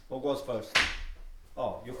Who goes first?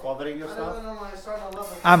 Oh, you covering yourself?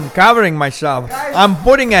 I'm covering myself. I'm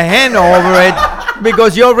putting a hand over it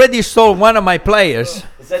because you already stole one of my players.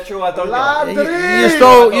 Is that true,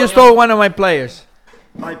 Antonio? You stole one of my players.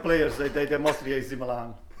 My players, they mostly AC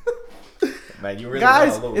Milan. Man, you really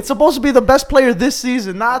Guys, wanna lose. it's supposed to be the best player this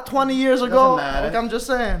season, not 20 years ago. matter. Like I'm just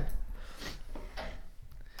saying.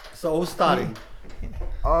 So who's starting?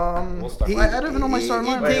 We'll start. I don't even know my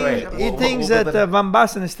starting lineup. Wait. He We'll thinks get that the- Van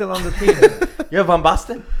Basten is still on the team. You have Van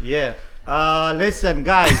Basten? Yeah. Listen,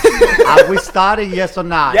 guys, are we starting? Yes or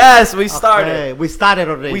not? Yes, we started. Okay, we started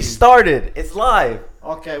already. We started. It's live.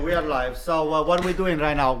 Okay, we are live. So what are we doing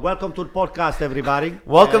right now? Welcome to the podcast, everybody.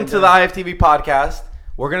 Welcome And, to the IFTV podcast.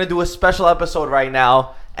 We're going to do a special episode right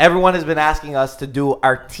now. Everyone has been asking us to do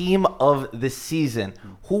our team of the season.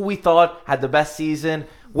 Who we thought had the best season,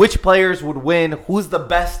 which players would win, who's the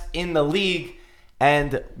best in the league.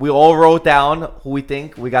 And we all wrote down who we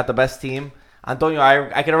think we got the best team. Antonio,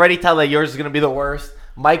 I can already tell that yours is going to be the worst.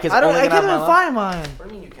 Mike is I only going to can't have even my find mine. What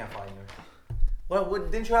do you mean you can't find yours? Well,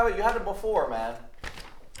 didn't you have it? You had it before, man.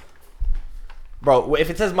 Bro, if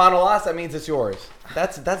it says Manolas, that means it's yours.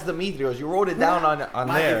 That's Dimitrios. You wrote it down on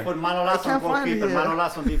Mikey there. put Manolas on can't find it goalkeeper, here.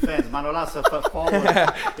 Manolas on defense, Manolas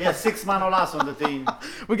forward. He has 6 Manolas on the team.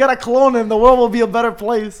 We gotta clone him. The world will be a better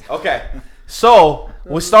place. Okay. So,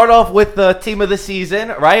 we'll start off with the team of the season,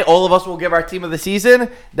 right? All of us will give our team of the season.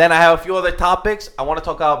 Then I have a few other topics. I want to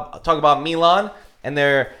talk about Milan and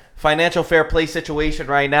their financial fair play situation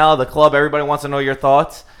right now. The club, everybody wants to know your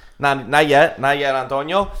thoughts. Not yet,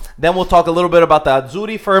 Antonio. Then we'll talk a little bit about the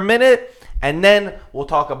Azzurri for a minute. And then we'll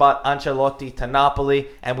talk about Ancelotti to Napoli.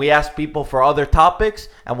 And we ask people for other topics,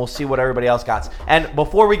 and we'll see what everybody else got. And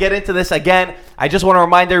before we get into this again, I just want to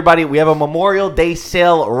remind everybody, we have a Memorial Day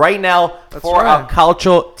sale right now for our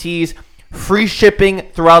Calcio Tees. Free shipping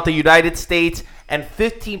throughout the United States and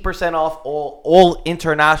 15% off all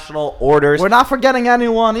international orders. We're not forgetting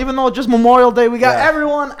anyone, even though it's just Memorial Day. We got Yeah.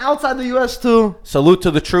 everyone outside the U.S. too. Salute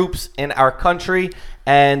to the troops in our country.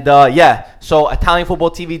 And so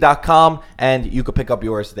ItalianFootballTV.com, and you could pick up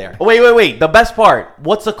yours there. Oh, wait. The best part.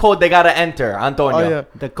 What's the code they got to enter, Antonio? Oh, yeah.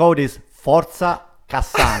 The code is Forza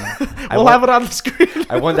Cassano. We'll have it on the screen.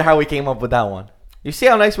 I wonder how we came up with that one. You see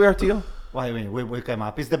how nice we are to you? Why I mean, we came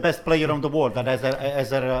up. He's the best player on the world. That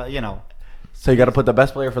as a you know. So you got to put the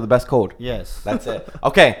best player for the best code. Yes. That's it.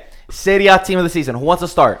 Okay. Serie A team of the season. Who wants to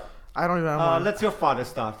start? I don't even have one. Let your father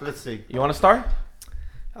start. Let's see. You want to start?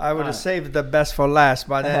 I would have saved the best for last,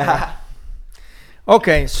 but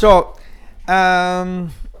okay. So I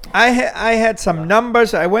had some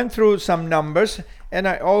numbers. I went through some numbers, and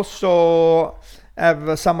I also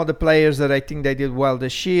have some of the players that I think they did well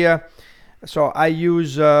this year. So I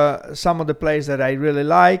use some of the players that I really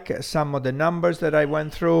like, some of the numbers that I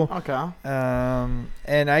went through, Okay.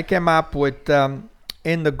 and I came up with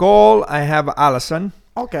in the goal I have Alisson.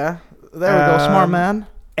 Okay. There we go. Smart man.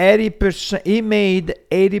 80%. He made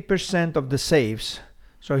 80% of the saves,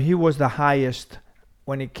 so he was the highest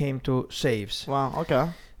when it came to saves. Wow. Okay.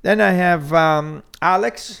 Then I have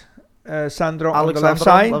Alex Sandro on the Alexandro, left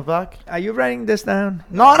side. left back. Are you writing this down?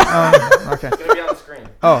 No. Okay. It's going to be on the screen.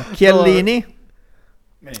 Oh, Chiellini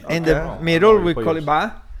in the Okay. middle Oh, with put yours.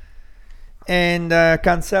 Koliba, and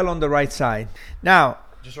Cancel on the right side. Now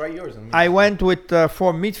Just write yours. I went with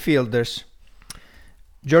 4 midfielders.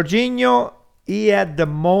 Jorginho, he had the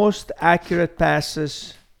most accurate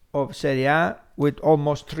passes of Serie A with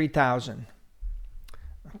almost 3,000.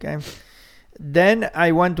 Okay. Then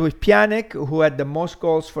I went with Pjanic, who had the most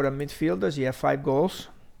goals for the midfielders. He had 5 goals.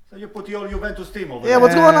 So you put your Juventus team over Yeah. there.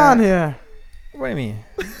 What's going on here? What do you mean?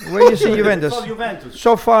 Where you see Juventus? It's all Juventus.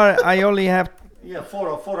 So far, I only have Yeah,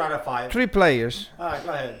 4 out of 5. 3 players All right,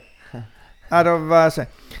 go ahead. out of.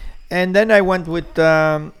 And then I went with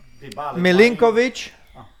Dybala, Milinkovic,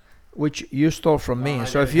 which you stole from me.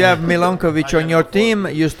 So if you have Milinkovic on your team,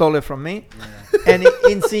 you stole it from me. And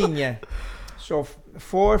Insigne. So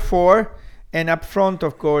 4-4. And up front,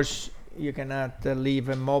 of course, you cannot leave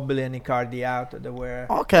Immobile and Icardi out. They were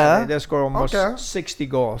they scored almost 60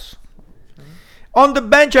 goals. On the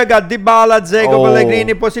bench, I got Dybala, Dzeko, Oh.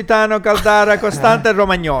 Pellegrini, Positano, Caldara, Costante, and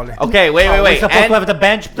Romagnoli. Okay, wait. We're supposed And- to have the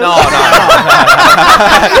bench. No.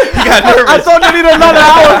 You got nervous. I thought you needed another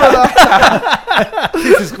hour for that.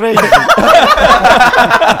 This is crazy.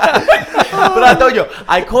 But Antonio,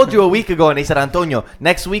 I called you a week ago and he said, Antonio,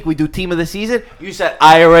 next week we do team of the season. You said,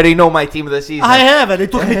 I already know my team of the season. I have it.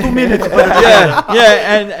 It took me 2 minutes. to put it together.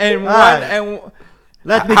 Yeah, and one Alright. and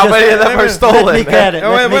Let me How just, many of them are stolen, Let me man? get it.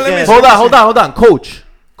 Well, Let me let me get it. Hold on. Coach.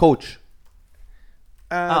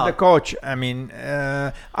 the coach. I mean,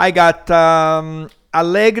 I got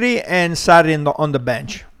Allegri and Sarri on the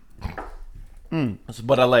bench.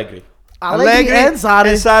 But Allegri. Allegri and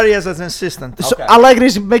Sarri. Sarri as an assistant. So Okay.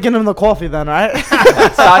 Allegri's making him the coffee then, right?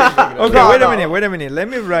 Sarri's making it. Okay, No, wait no. a minute. Let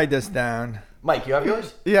me write this down. Mike, you have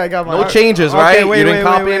yours? Yeah, I got my. No changes, Okay, right? wait, You didn't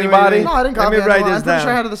wait, copy wait, wait, anybody? wait. No, I didn't Let copy me write anyone. this I'm pretty down.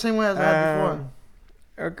 sure I had it the same way as I had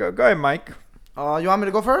before. Go ahead, Mike. You want me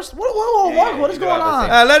to go first? What is you going do have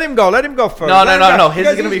the on? Let him go. Let him go first. No, Let no, him no, go. no. His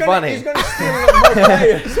is Because gonna be funny. He's gonna steal more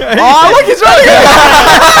players. Oh, look, he's ready.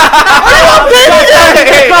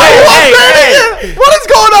 Hey. What is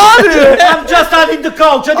going on here? I'm just adding the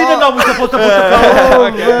coach. I didn't know we're supposed to put the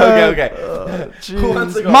coach. Okay. Who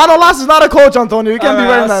wants to go? Manolas is not a coach, Antonio. You can't be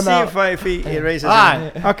wearing I'll that see now. if he erases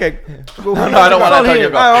Alright. it. Okay. No, I don't want Antonio to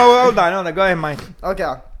go. Hold on. Go ahead, Mike.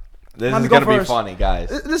 Okay. This Let is me go gonna be first. funny, guys.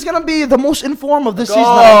 This is gonna be the most informed of this Go. season.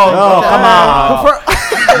 I think. No, Okay. come on. Prefer-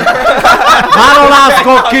 Manolas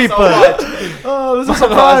goalkeeper. Oh, this is a Manolas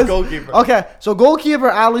surprise. goalkeeper. Okay, so goalkeeper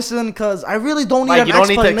Allison, because I really don't need Mike, an you don't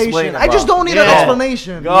need to explanation. explain it, I just bro. don't need an Yeah.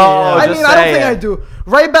 explanation. Go, I just mean, I don't say think I it. do.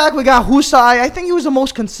 Right back, we got Husai. I think he was the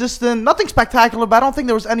most consistent. Nothing spectacular, but I don't think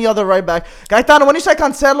there was any other right back. Gaetano, when you said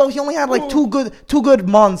Cancelo, he only had like two good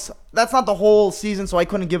months. That's not the whole season, so I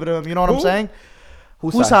couldn't give it to him. You know what I'm Who? saying?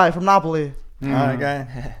 Husai. Husai from Napoli. Okay.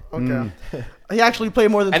 Okay. He actually played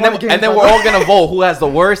more than And 20 then, games. and then I we're think. all gonna vote who has the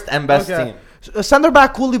worst and best Okay. team. Center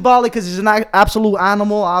back Koulibaly because he's an absolute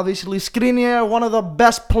animal, obviously. Skriniar, one of the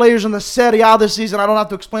best players in the Serie A this season. I don't have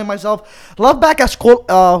to explain myself. Left back as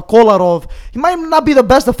Kolarov. He might not be the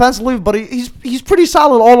best defensively, but he's pretty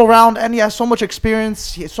solid all around, and he has so much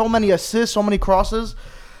experience. He has so many assists, so many crosses.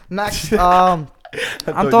 Next,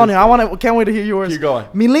 Antonio, can't wait to hear yours. Keep going.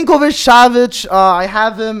 Milinkovic Savic, I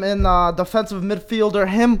have him in defensive midfielder.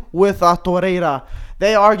 Him with Torreira.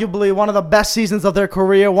 They arguably one of the best seasons of their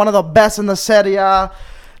career, one of the best in the Serie A.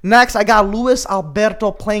 Next, I got Luis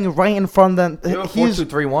Alberto playing right in front of them. You have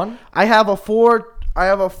 4-2-3-1. I have a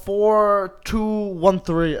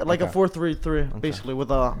 4-2-1-3, like a 4-3-3, basically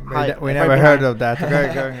with a high. We right never behind. heard of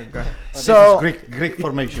that. Go. So Greek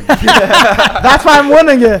formation. that's why I'm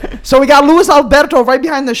winning it. So we got Luis Alberto right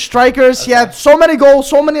behind the strikers. He had so many goals,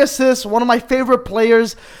 so many assists. One of my favorite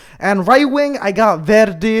players. And right wing, I got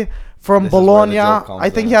Verdi from This is where the Bologna. joke comes I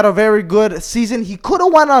think in. he had a very good season. He could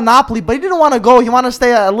have won on Napoli, but he didn't want to go. He wanted to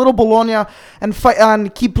stay at Little Bologna and fight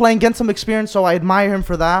and keep playing, get some experience. So I admire him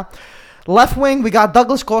for that. Left wing, we got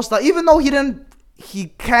Douglas Costa. Even though he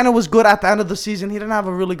kind of was good at the end of the season. He didn't have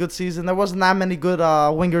a really good season. There wasn't that many good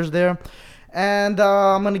wingers there. And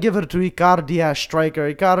I'm going to give it to Icardi as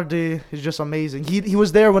striker. Icardi is just amazing. He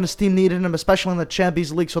was there when his team needed him, especially in the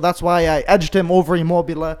Champions League. So that's why I edged him over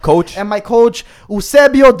Immobile. Coach. And my coach,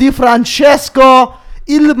 Eusebio Di Francesco,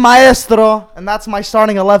 Il Maestro. And that's my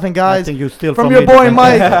starting 11, I guys. think you steal From from your me boy, the-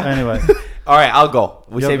 Mike. Anyway. All right, I'll go.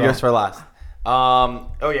 We You save go. yours for last.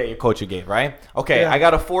 Your coach you gave, right? Okay, Yeah. I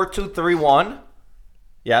got a 4-2-3-1.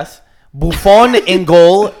 Yes. Buffon in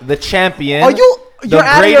goal, the champion. You're the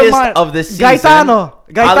out of your greatest mind. of the season. Gaetano.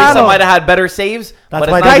 Alisa might have had better saves, That's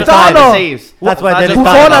but why it's they not just about Gaetano. the saves. That's It's why not they just didn't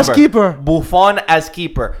about Buffon the as number. keeper. Buffon as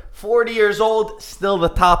keeper. 40 years old, still the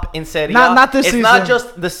top in Serie A. Not this it's season. not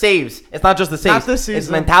just the saves. It's not just the saves. Not this It's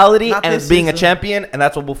season. mentality Not and this it's being a season. champion, and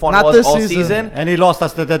that's what Buffon Not was this all season. season. And he lost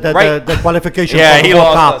us the Right. qualification Yeah, for he the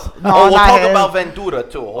World lost Cup. us. No, We'll not talk him. about Ventura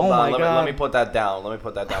too. Hold Oh on, my let God. me put that down. Let me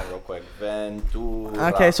put that down real quick. Ventura.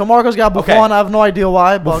 Okay, so Marcos got Buffon. Okay. I have no idea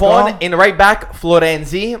why. But go Buffon on. in right back,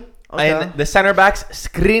 Florenzi. Okay. And the center backs,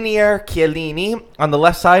 Skriniar, Chiellini. On the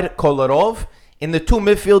left side, Kolarov. In the two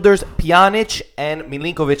midfielders, Pjanic and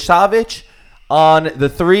Milinkovic Savic. On the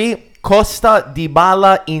three, Costa,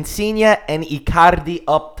 Dybala, Insigne, and Icardi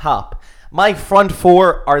up top. My front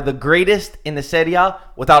four are the greatest in the Serie A,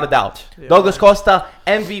 without a doubt. Douglas Costa,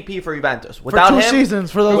 MVP for Juventus. For Without two him,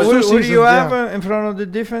 seasons. For those Who 2 do seasons. you have yeah. in front of the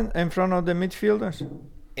defense? In front of the midfielders?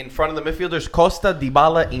 in front of the midfielders, Costa,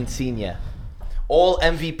 Dybala, Insigne. All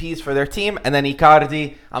MVPs for their team. And then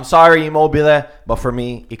Icardi. I'm sorry, Immobile, but for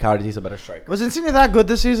me, Icardi's a better striker. Was Insigne that good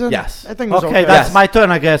this season? Yes. I think it was Okay, okay. that's Yes. my turn,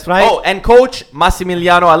 I guess, right? Oh, and coach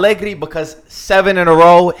Massimiliano Allegri, because 7 in a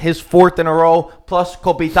row, his 4th in a row, plus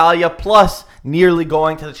Coppa Italia, plus nearly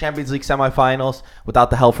going to the Champions League semifinals without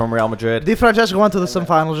the help from Real Madrid. Di Francesco went to the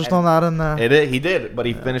semifinals. Just on that in there. He did, but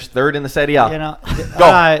he finished 3rd in the Serie A. You know,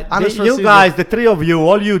 Go. Honest you receiver. guys, the three of you,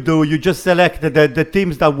 all you do, you just select the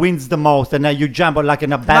teams that wins the most, and then you jump on like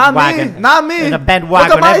in a bandwagon. Not me. In a Look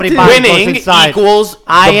bandwagon, at my team. everybody goes Winning inside. equals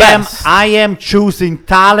I the am best. I am choosing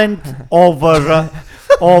talent over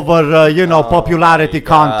popularity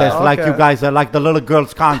contest, like Okay. you guys are, like the little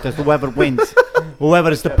girls contest, whoever wins.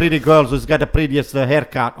 whoever is the pretty girls who's got the prettiest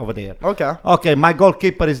haircut over there. Okay. Okay, my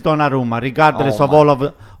goalkeeper is Donnarumma, regardless Oh of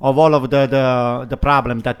all of the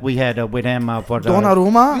problem that we had with him for the.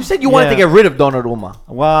 Donnarumma? You said you wanted to Yeah. get rid of Donnarumma.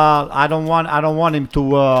 Well, I don't want him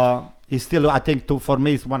to. He's still, I think, for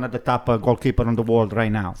me, he's one of the top goalkeeper in the world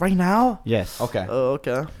right now. Right now? Yes. Okay. Oh,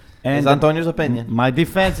 okay. And It's Antonio's opinion. my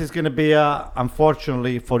defense is going to be,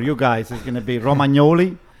 unfortunately for you guys, it's going to be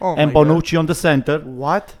Romagnoli Oh and my God. Bonucci on the center.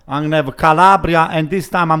 What? I'm going to have Calabria, and this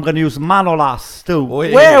time I'm going to use Manolas too.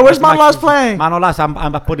 Wait. Where? Where's That's Manolas playing? Manolas,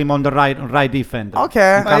 I'm putting him on the right defender.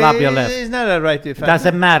 Okay. Calabria left. He's not a right defender.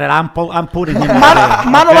 Doesn't matter. I'm putting him.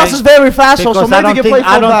 Manolas is very fast, so Because maybe he can play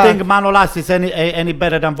I don't fullback. think Manolas is any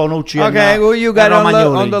better than Bonucci. Okay, and, who you got and on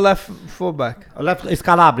the Romagnoli. left fullback? Left is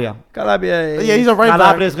Calabria. Calabria. Yeah, he's a right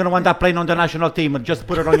Calabria back. is going to end up playing on the national team. Just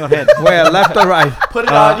put it on your head. Where, left or right? Put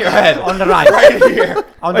it on your head. On the right. Right here.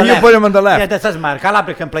 On Oh, the you left. put him on the left. Yeah, that doesn't matter.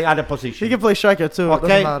 Calabria can play other positions. He can play striker too. It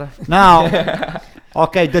Okay. doesn't matter. Now,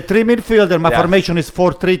 okay, the three midfielder, my Yeah. formation is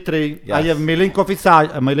 4-3-3. I Yes. have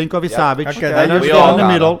Milinkovic Savic. Okay, and then Ernst we all in the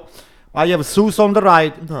got middle. I have Sus on the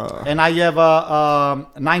right. And I have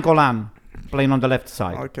Nainggolan playing on the left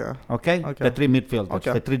side. Okay. Okay? Okay. The three midfielders.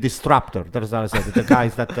 Okay. The three disruptor. That's what I said. The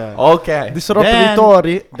guys that... Okay. Then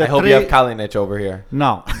Disruptori. the I hope three, you have Kalinic over here.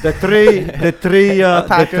 No. The three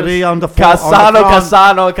Attackers. on the front.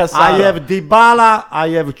 Cassano. I have Dybala, I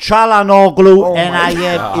have Çalhanoğlu, Oh and my I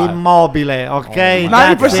have God. Immobile. Okay,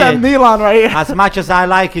 that's 90% it. Milan right here. As much as I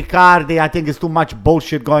like Icardi, I think it's too much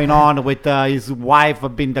bullshit going on with his wife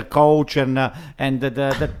being the coach and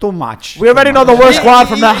the too much. We already know the worst squad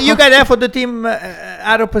from that. You got half of the team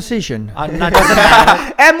out of position. That doesn't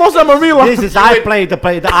matter. And most of them are Milan. This is I played the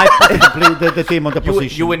team on the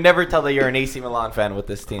position. You would never tell that you're an AC Milan fan with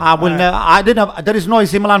this team. I will. I didn't. There is no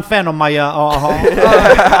AC Milan fan on my. No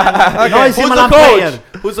AC Who's the Milan coach? player.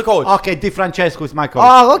 Who's the coach? Okay, Di Francesco is my coach.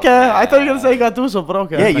 Oh, okay. I thought you were going to say Gattuso, but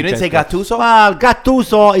okay. Yeah, you didn't say Gattuso? Well,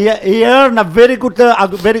 Gattuso, he earned a very good.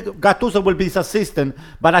 Gattuso will be his assistant,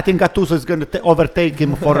 but I think Gattuso is going to overtake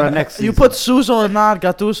him for next season. You put Suso and not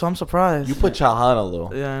Gattuso. I'm surprised. You put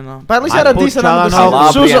Çalhanoğlu. Yeah, I know. But at least I he had a put decent end of the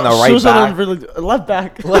Çalhanoğlu. season. Calabria on the right Suso back. didn't really left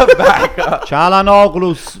back. Left back.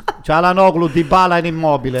 Çalhanoğlu, Dybala, and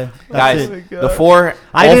Immobile. That's Guys, it. the four.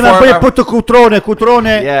 I all didn't four of even our- put to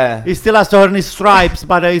Cutrone. Yeah. He still has to earn his stripes,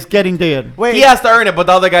 but he's getting there. Wait, He has to earn it, but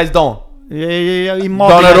the other guys don't. Yeah,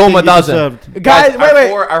 Immobile, I think Donnarumma he doesn't. deserved. guys,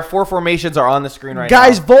 wait. Our four formations are on the screen right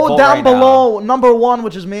Guys, now. vote down right now. below number 1,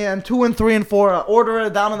 which is me, and 2 and 3 and 4. Order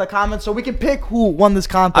it down in the comments so we can pick who won this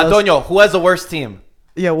contest. Antonio, who has the worst team?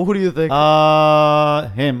 Yeah, well, who do you think?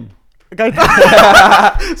 Him.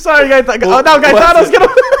 Gaetano. Sorry, Gaetano. Oh, no, Who has Gaetano's the-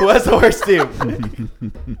 gonna. Who has the worst team?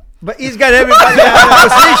 But he's got everybody out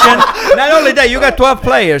of position. Not only that, you got 12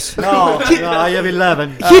 players. No, I have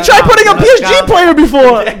 11. He tried putting a PSG Gaetano. player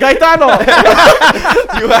before. Gaetano.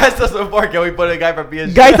 You asked us before, can we put a guy from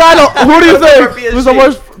PSG? Gaetano, who do you Who's think? for PSG? Who's the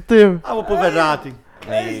worst team? I will put Verratti.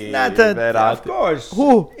 Not of course.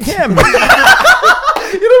 Who? Him.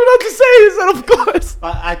 You don't even know what to say. He said, of course.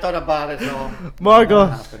 I thought about it, so.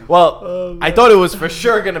 Marco. Well, I thought it was for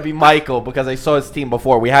sure going to be Michael because I saw his team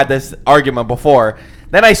before. We had this argument before.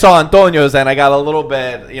 Then I saw Antonio's and I got a little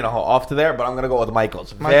bit, off to there, but I'm going to go with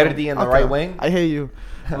Michael's. Verdi in the Okay. right wing. I hate you.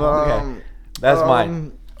 Okay. That's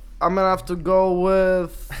mine. I'm gonna have to go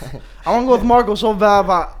with. I want to go with Marco so bad,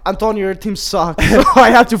 but Antonio, your team sucks. So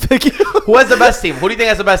I have to pick you. Who has the best team? Who do you think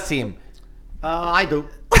has the best team? I do.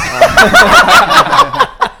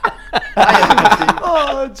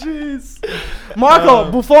 Oh, jeez.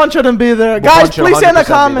 Marco, Buffon shouldn't be there. Guys, should please say in the 100% be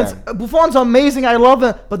comments. there. Buffon's amazing. I love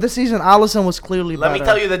it. But this season, Allison was clearly Let better. me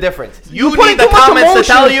tell you the difference. You're You putting need the too much comments to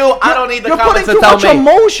tell emotion. you. I don't need the You're comments to putting tell too much me.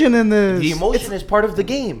 emotion in this. The emotion is part of the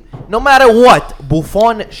game. No matter what,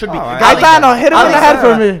 Buffon should be. All right. Gaetano, hit him in the head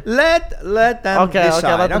for me. Let them Okay,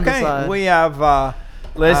 decide. let them decide. We have.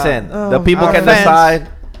 Listen, the people our can fans- decide.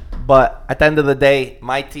 But at the end of the day,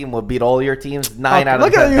 my team will beat all your teams 9 out of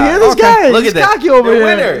Look 10 at you. times. Hear this guy. Look He's at this. cocky over They're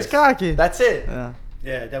here. winners. He's cocky. That's it. Yeah.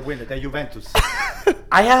 Yeah, they win it. They're Juventus.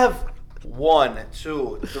 I have 1,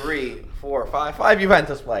 2, 3, 4, 5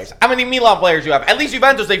 Juventus players. How many Milan players you have? At least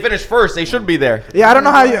Juventus, they finished first. They should be there. Yeah, I don't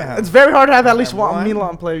know how you. Yeah. It's very hard to have at least one One.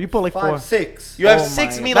 Milan player. You put like 4. 5, 6. You have Oh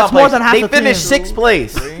 6 my- Milan That's players. more than half they the finished team. 6th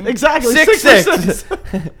place. Exactly. 6.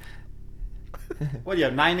 What do you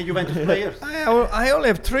have? 9 Juventus players? I only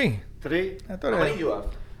have 3. 3? I thought How I many you have?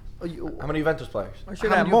 How many Juventus players? I should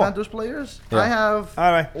How have many more. Juventus players? Yeah. I have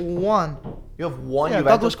All right. 1. You have 1 Yeah,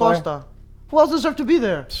 Juventus Douglas player? Costa. Who else deserves to be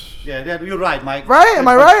there? Yeah, you're right, Mike. Right? Am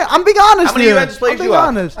I right? I'm being honest How many here. Juventus players I'm being you have?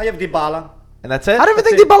 honest. I have Dybala. And that's it? I don't even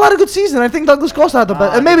think Dybala had a good season. I think Douglas Costa had the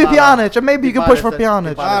best. And maybe Dybala- Pjanic. And maybe you can push for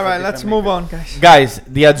Pjanic. All right, let's move on, guys. Guys,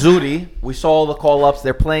 the Azzurri, we saw all the call-ups.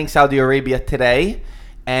 They're playing Saudi Arabia today.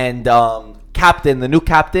 And the new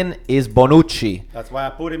captain is Bonucci. That's why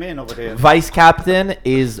I put him in over there. Vice captain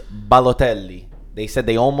is Balotelli. They said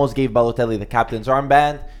they almost gave Balotelli the captain's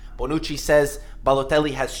armband. Bonucci says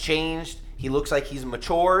Balotelli has changed. He looks like he's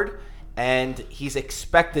matured. And he's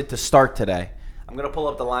expected to start today. I'm going to pull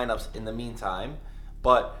up the lineups in the meantime.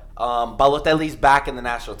 But Balotelli's back in the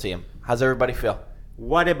national team. How's everybody feel?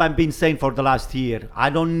 What have I been saying for the last year? I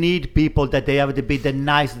don't need people that they have to be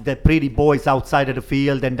the pretty boys outside of the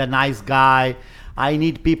field and the nice guy. I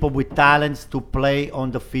need people with talents to play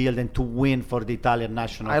on the field and to win for the Italian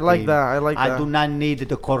national team. I like I that. do not need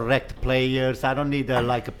the correct players. I don't need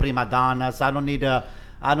like prima donnas. I don't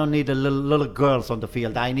need little girls on the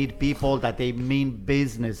field. I need people that they mean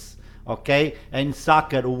business. Okay? In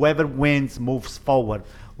soccer, whoever wins moves forward.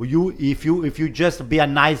 If you just be a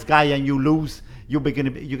nice guy and you lose, you're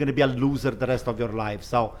gonna be a loser the rest of your life.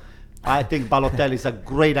 So, I think Balotelli is a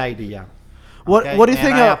great idea. What do you And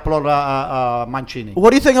think? I applaud Mancini. What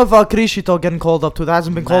do you think of Criscito getting called up too? That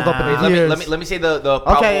hasn't been called up Nah. in years. Let me say the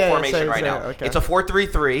probable yeah, formation say right it, now. okay. It's a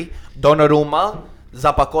 4-3-3. Donnarumma,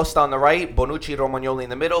 Zappacosta on the right, Bonucci, Romagnoli in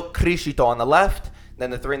the middle, Criscito on the left. Then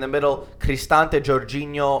the three in the middle, Cristante,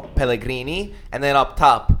 Jorginho, Pellegrini. And then up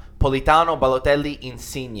top, Politano, Balotelli,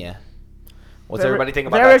 Insigne. What's everybody think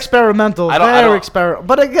about very that? experimental. I don't- Very experimental.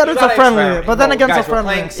 But again, You it's a gotta friendly. experiment. But then No, again, guys, it's a we're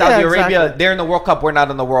friendly. playing Saudi Arabia. Exactly. They're in the World Cup. We're not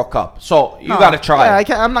in the World Cup. So you No, got to try.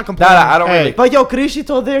 Yeah, I'm not complaining. I don't really. But yo,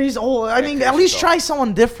 Criscito there, he's old. I mean, at least Criscito. try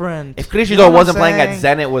someone different. If You know Criscito what I'm wasn't playing at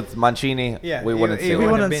saying? Zenit with Mancini, Yeah, we wouldn't he see We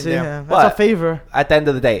him. wouldn't wouldn't have see been there. him. That's a But- favor. At the end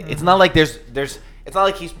of the day, it's not like there's it's not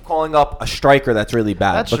like he's calling up a striker that's really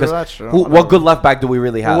bad. That's true, because that's true. what good left back do we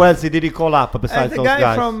really have? Who else did he call up And besides the those guy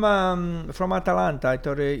guys? from Atalanta, I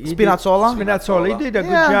thought he Spinazzola? Spinazzola. He did a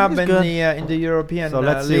good Yeah, job he's in good. the European So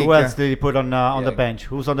let's see league. who else did he put on the Yeah. bench.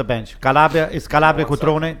 Who's on the bench? Calabria is Calabria One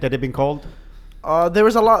Cutrone that they've been called.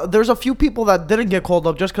 There's a few people that didn't get called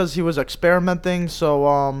up just because he was experimenting. So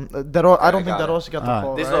I don't think got it. De Rossi got the Ah.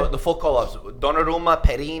 call. This Right? is the full call-ups. Donnarumma,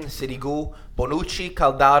 Perin, Sirigu, Bonucci,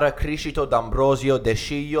 Caldara, Criscito, D'Ambrosio,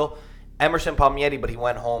 Desciglio, Emerson Palmieri, but he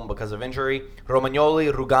went home because of injury.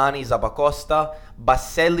 Romagnoli, Rugani, Zappacosta,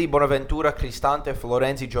 Basselli, Bonaventura, Cristante,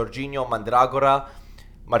 Florenzi, Jorginho, Mandragora,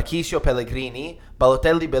 Marchisio, Pellegrini,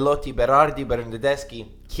 Balotelli, Belotti, Berardi, Bernardeschi,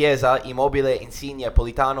 Chiesa, Immobile, Insigne,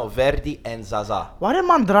 Politano, Verdi, and Zaza. Why did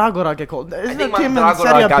Mandragora get called? I Isn't think the team in Mandragora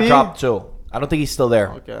Serie got B? dropped too. I don't think he's still there.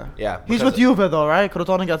 Okay. Yeah. He's because with Juve though, right?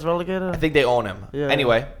 Crotone gets relegated. I think they own him. Yeah.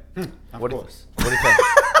 Anyway, Of what do course. you think?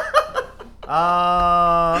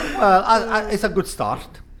 It's a good start.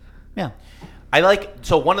 Yeah.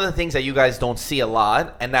 So one of the things that you guys don't see a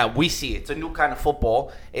lot and that we see, it's a new kind of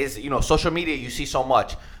football, is, social media, you see so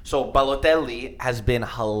much. So Balotelli has been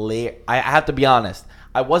hilarious. I have to be honest.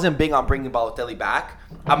 I wasn't big on bringing Balotelli back.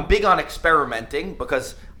 I'm big on experimenting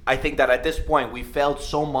because I think that at this point we failed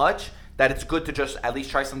so much that it's good to just at least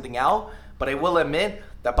try something out. But I will admit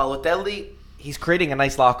that Balotelli, he's creating a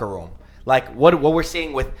nice locker room. Like what we're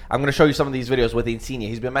seeing with, I'm going to show you some of these videos with Insigne.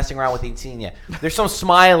 He's been messing around with Insigne. There's some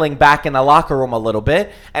smiling back in the locker room a little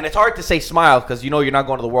bit. And it's hard to say smile because you're not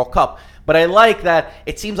going to the World Cup. But I like that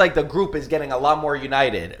it seems like the group is getting a lot more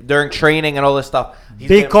united during training and all this stuff.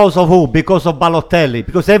 Because of who? Because of Balotelli.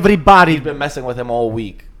 Because everybody. He's been messing with him all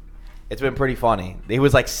week. It's been pretty funny. He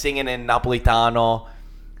was like singing in Napolitano.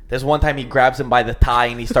 There's one time he grabs him by the tie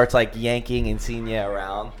and he starts like yanking Insigne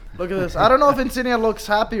around. Look at this. I don't know if Insigne looks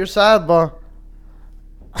happy or sad, but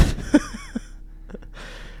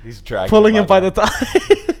He's dragging pulling him by the tie.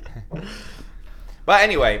 But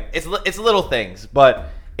anyway, it's little things, but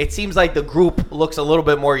it seems like the group looks a little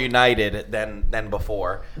bit more united than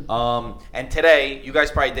before. And today, you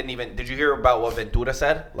guys probably did you hear about what Ventura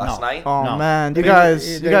said last No. night? Oh No. man, you He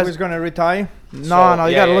guys. was going to retire. No,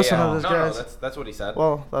 you gotta listen to this, No, guys. that's what he said.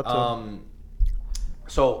 Well, that's it.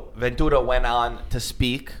 So Ventura went on to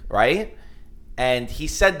speak, right? And he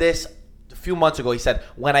said this a few months ago. He said,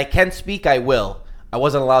 "When I can speak, I will. I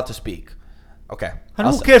wasn't allowed to speak." Okay. And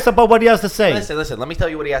who cares about what he has to say? Listen. Let me tell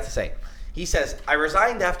you what he has to say. He says, "I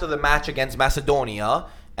resigned after the match against Macedonia,"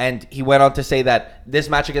 and he went on to say that this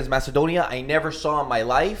match against Macedonia, I never saw in my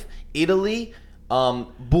life Italy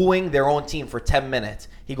booing their own team for 10 minutes.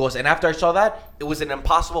 He goes, and after I saw that, it was an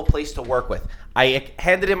impossible place to work with. I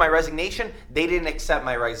handed in my resignation. They didn't accept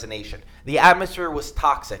my resignation. The atmosphere was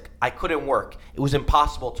toxic. I couldn't work. It was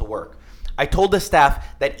impossible to work. I told the staff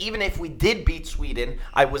that even if we did beat Sweden,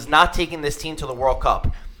 I was not taking this team to the World Cup.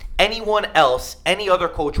 Anyone else, any other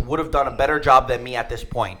coach would have done a better job than me at this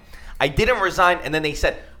point. I didn't resign. And then they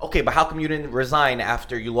said, okay, but how come you didn't resign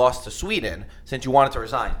after you lost to Sweden since you wanted to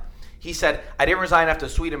resign? He said, I didn't resign after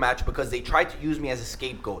the Sweden match because they tried to use me as a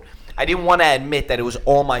scapegoat. I didn't want to admit that it was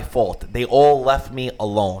all my fault. They all left me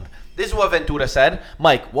alone. This is what Ventura said.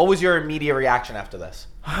 Mike, what was your immediate reaction after this?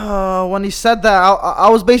 When he said that, I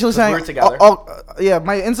was basically saying, we were together. Yeah,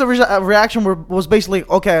 my instant reaction was basically,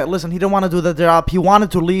 okay, listen, he didn't want to do the job. He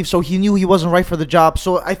wanted to leave, so he knew he wasn't right for the job.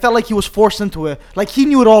 So I felt like he was forced into it. Like, he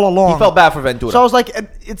knew it all along. He felt bad for Ventura. So I was like,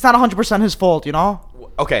 it's not 100% his fault, you know?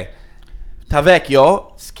 Okay.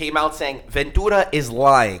 Tavecchio came out saying, Ventura is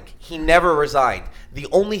lying. He never resigned. The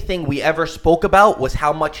only thing we ever spoke about was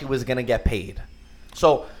how much he was going to get paid.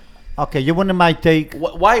 So... Okay, you want my take?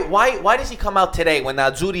 Why does he come out today when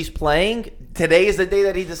Azzurri's playing? Today is the day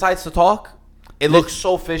that he decides to talk? It looks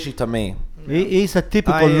so fishy to me. He's a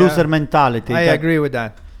typical loser mentality. I agree with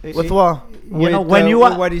that. With what? You know, when you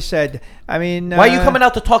are... What he said. I mean... Why are you coming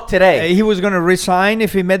out to talk today? He was going to resign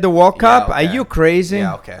if he made the World Cup? Yeah, okay. Are you crazy?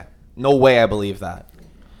 Yeah, okay. No way I believe that.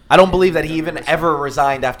 I don't believe that he even ever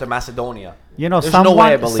resigned after Macedonia. You know, There's no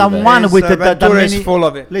way I someone believe with the Ventura is many, full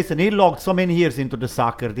of it. Listen, he logged so many years into the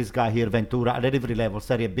soccer. This guy here, Ventura, at every level,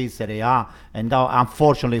 Serie B, Serie A, and now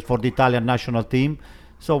unfortunately for the Italian national team.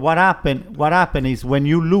 So what happened is when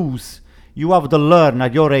you lose, you have to learn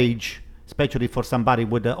at your age, especially for somebody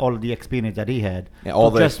with all the experience that he had, Yeah,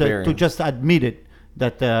 all to the just experience. to just admit it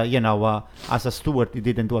that as a steward he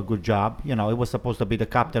didn't do a good job. You know, he was supposed to be the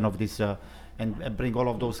captain of this. And bring all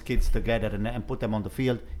of those kids together and put them on the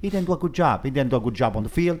field. He didn't do a good job. He didn't do a good job on the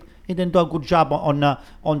field. He didn't do a good job on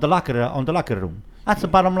the locker room. That's the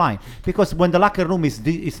bottom line. Because when the locker room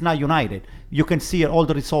is not united, you can see all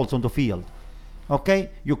the results on the field. Okay,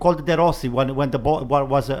 you called De Rossi when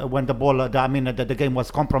the game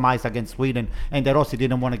was compromised against Sweden, and De Rossi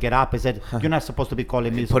didn't want to get up. He said, "You're not supposed to be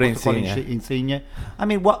calling me." Put Insigne. I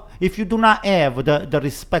mean, what if you do not have the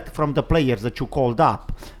respect from the players that you called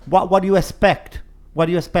up? What do you expect? What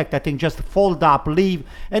do you expect? I think just fold up, leave,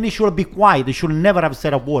 and he should be quiet. He should never have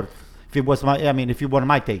said a word. If it was if you want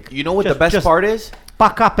my take. You know what the best part is?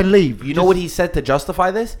 Pack up and leave. You know what he said to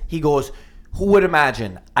justify this? He goes, who would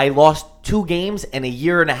imagine I lost 2 games and a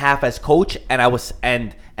year and a half as coach,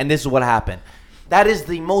 and this is what happened. That is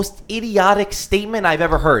the most idiotic statement I've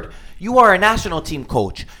ever heard. You are a national team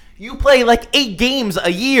coach. You play like 8 games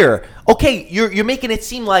a year. Okay, you're making it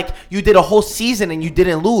seem like you did a whole season and you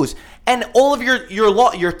didn't lose. And all of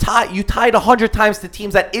you tied 100 times to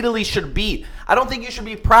teams that Italy should beat. I don't think you should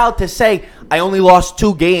be proud to say I only lost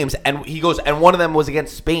 2 games, and he goes, and one of them was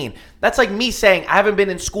against Spain. That's like me saying I haven't been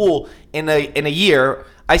in school in a year.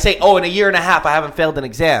 I say, oh, in a year and a half I haven't failed an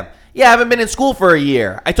exam. Yeah, I haven't been in school for a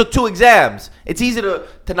year. I took 2 exams. It's easy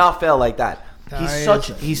to not fail like that.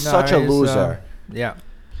 He's such a loser. Yeah.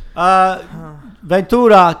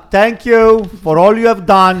 Ventura, thank you for all you have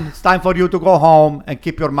done. It's time for you to go home and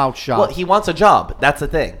keep your mouth shut. Well, he wants a job. That's the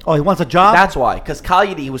thing. Oh, he wants a job? That's why. Because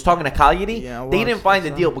Cagliari, he was talking to Cagliari. Yeah, they didn't find the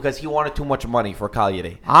deal because he wanted too much money for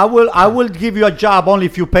Cagliari. I will give you a job only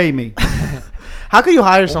if you pay me. How can you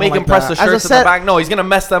hire We'll someone make him like press that? the shirts in the back. No, he's going to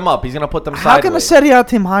mess them up. He's going to put them How can a sideways. Serie A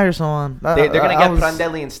team hire someone? They're going to get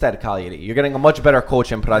Prandelli instead, Cagliari. You're getting a much better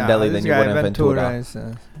coach in Prandelli than you would in Ventura.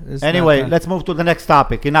 Anyway, let's move to the next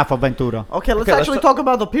topic. Enough of Ventura. Okay, let's Okay, actually let's talk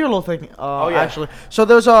about the Pirlo thing. yeah. Actually, so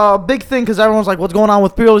there's a big thing because everyone's like, "What's going on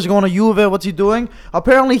with Pirlo? Is he going to Juve? What's he doing?"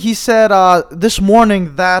 Apparently, he said this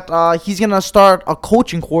morning that he's gonna start a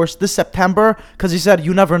coaching course this September because he said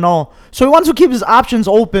you never know. So he wants to keep his options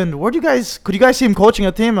open. Could you guys see him coaching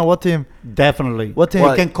a team, and what team? Definitely. What team?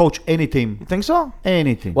 He can coach any team. You think so?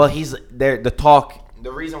 Anything. Well, he's there.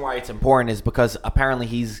 The reason why it's important is because apparently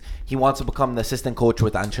he wants to become the assistant coach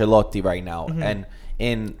with Ancelotti right now and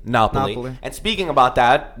in Napoli. And speaking about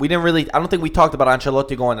that, I don't think we talked about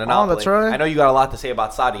Ancelotti going to Napoli. That's right. I know you got a lot to say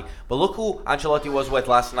about Sarri, but look who Ancelotti was with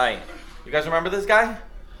last night. You guys remember this guy?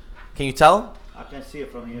 Can you tell? I can see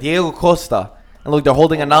it from here. Diego Costa. And look, they're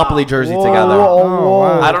holding a Napoli jersey Whoa, together.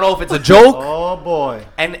 whoa. I don't know if it's a joke. Oh boy.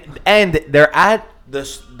 And they're at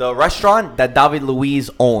the restaurant that David Luiz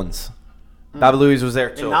owns. David Luiz was there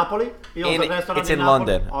too. In Napoli? He owns a restaurant It's in Napoli?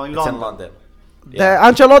 London. Oh, in It's London. in London.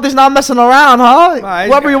 Ancelotti's not messing around, huh?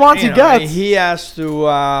 Whoever he wants, he gets. He has to.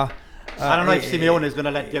 I don't know if Simeone is going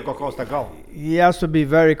to let Diego Costa go. He has to be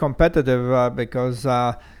very competitive because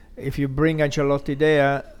if you bring Ancelotti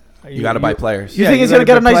there, You got to buy players. You think he's gonna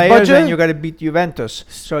get a nice budget? And you got to beat Juventus.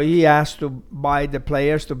 So he has to buy the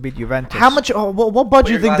players to beat Juventus. How much? What budget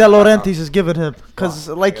do you think De Laurentiis is giving him? Because,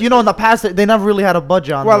 in the past, they never really had a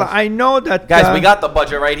budget on Well, this. I know that Guys, we got the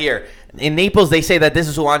budget right here. In Naples, they say that this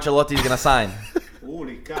is who Ancelotti is going to sign.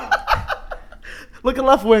 Holy cow. Look at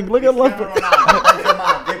left wing. Look at left wing.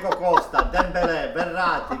 Benzema, Diego Costa, Dembele,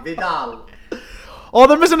 Verratti, Vidal, Oh,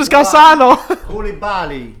 they're missing this Cassano.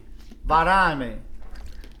 Koulibaly, Varane.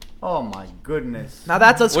 Oh my goodness. Now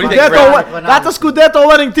that's a What do you think, Scudetto. Brad? That's a Scudetto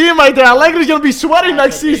winning team right there. Allegri's gonna be sweating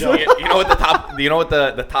next season. You know what the top? You know what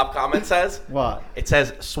the top comment says? What? It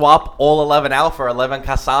says swap all 11 out for 11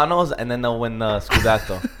 Casanos, and then they'll win the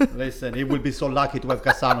Scudetto. Listen, he will be so lucky to have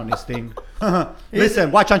Cassano on his team.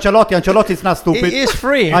 Listen, watch Ancelotti. Ancelotti's not stupid. He is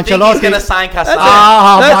free. Think Ancelotti. he's gonna sign Casano?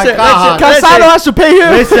 Oh That's my it, God. that's it. Cassano has to pay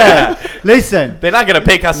him. Listen. They're not gonna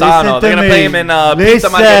pay Casano. Listen They're to gonna me. pay him in pizza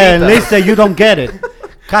Listen, margarita. listen, you don't get it.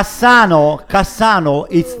 Cassano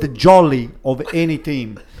is the jolly of any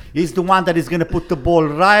team. He's the one that is going to put the ball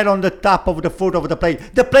right on the top of the foot of the player.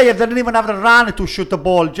 The player doesn't even have to run to shoot the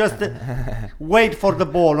ball. Just wait for the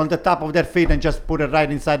ball on the top of their feet and just put it right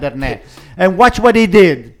inside their net. And watch what he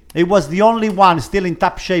did. He was the only one still in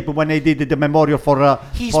top shape when they did the memorial for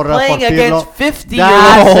He's for playing Pirlo. against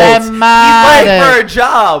 50-year-olds. Doesn't He's matter. playing for a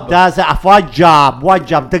job. What job? What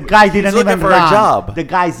job? The guy didn't looking even for a run. job. The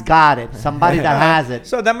guy's got it. Somebody that has it.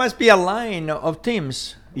 So that must be a line of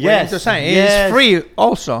teams. waiting Yes, To sign. yes. He's free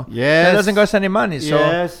also. Yes. That doesn't cost any money. So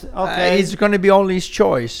Yes, okay. it's going to be only his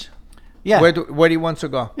choice. Yeah. Where he wants to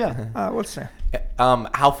go. Yeah. We'll see.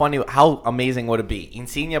 How amazing would it be?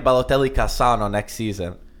 Insigne, Balotelli, Cassano next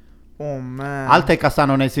season. Oh man. I'll take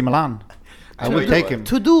Cassano on AC Milan. I know will you take would. him.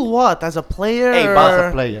 To do what? As a player? Hey, or- boss, As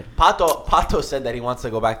a player. Pato said that he wants to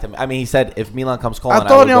go back to. I mean, he said if Milan comes calling,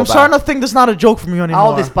 Antonio, I I'm starting to think this is not a joke from you anymore. How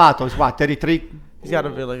old is Pato? Is what, 33? He's got to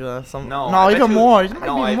be like that. No, no, I bet even you- more. He's no,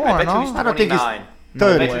 maybe I more, bet you no? he's I don't think he's 29.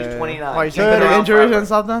 30. I bet you he's 29. Why, you He's think been they're around injuries forever. and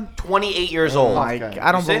something? 28 years old. Okay.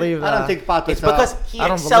 I don't You see? believe that. I don't think Pato It's is because he I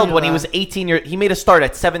don't excelled believe when he that. was 18 years. He made a start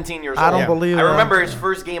at 17 years old. I don't believe I that. remember his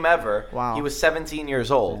first game ever. Wow. He was 17 years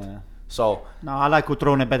old. Yeah. So No, I like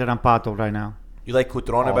Cutrone better than Pato right now. you like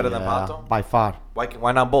Cutrone Oh, better than yeah, Pato? by far.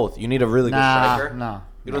 Why not both? You need a really good Nah, striker. no.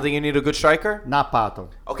 You don't think you need a good striker? Not Pato.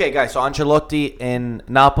 Okay, guys. So Ancelotti in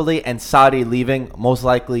Napoli and Sarri leaving, most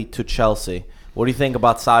likely to Chelsea. What do you think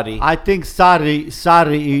about Sarri? I think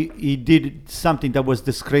Sarri, he did something that was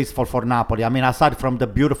disgraceful for Napoli. I mean, aside from the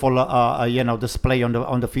beautiful, display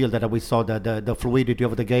on the field that we saw, the fluidity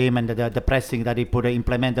of the game and the pressing that he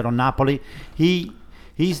implemented on Napoli,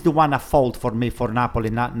 he's the one at fault for me for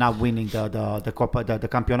Napoli not winning the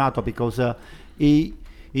Campionato because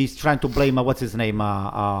he's trying to blame what's his name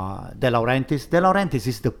De Laurentiis. De Laurentiis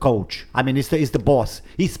is the coach. I mean, he's the boss.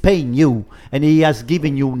 He's paying you, and he has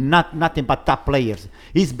given you nothing but top players.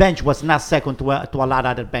 His bench was not second to a lot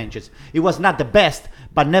of other benches. It was not the best,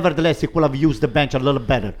 but nevertheless, he could have used the bench a little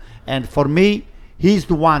better. And for me, he's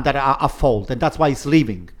the one that at fault, and that's why he's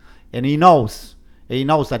leaving. And he knows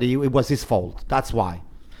that it was his fault. That's why.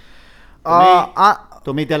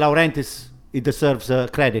 To me, De Laurentiis, he deserves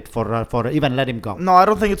credit for even let him go. No, I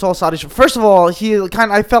don't think it's all Sarri. First of all,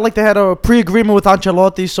 I felt like they had a pre-agreement with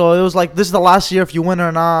Ancelotti, so it was like this is the last year if you win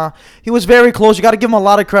or not. He was very close. You got to give him a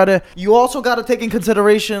lot of credit. You also got to take in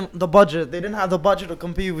consideration the budget. They didn't have the budget to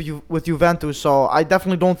compete with Juventus, so I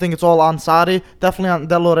definitely don't think it's all on Sarri. Definitely on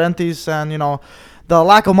De Laurentiis and the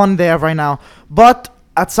lack of money they have right now. But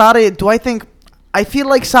at Sarri, I feel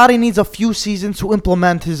like Sarri needs a few seasons to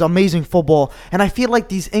implement his amazing football. And I feel like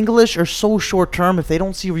these English are so short term. If they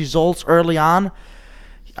don't see results early on,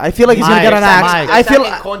 I feel like he's going to get an axe. Mike. I feel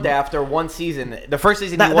Conte after one season. The first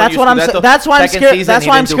season he won that's you what I'm Scudetto. saying. That's why I'm Second scared. season, That's he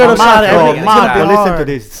why I'm didn't do scared of much. Sarri. Marco, It's gonna be listen to hard.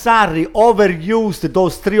 this. Sarri overused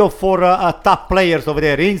those 3 or 4 top players over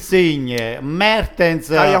there. Insigne, Mertens,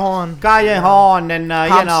 Callejon,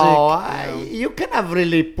 and you cannot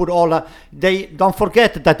really put all. They don't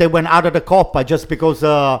forget that they went out of the Coppa just because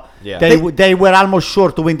they were almost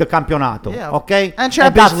sure to win the Campionato. Yeah. Okay, And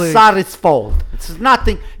Champions that's League. Sarri's fault. It's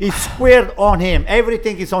nothing. It's squared on him.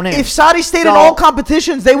 Everything is on him. If Sarri stayed in So- all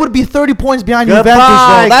competitions, they would be 30 points behind Juventus.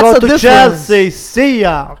 Goodbye. Though. That's Go the to difference. Chelsea. See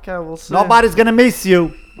ya. Okay, we'll see. Nobody's gonna miss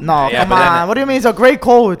you. No, Yeah, come but then- on. What do you mean? He's a great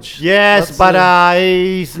coach. Yes, Let's but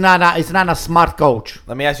see. he's not a smart coach.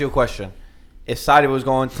 Let me ask you a question. If Sarri was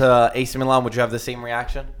going to AC Milan, would you have the same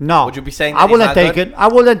reaction? No. Would you be saying I that he's wouldn't not take good? it. I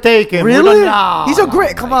wouldn't take him. Really? No, He's a no,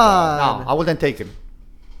 great. my Come God. on. No, I wouldn't take him.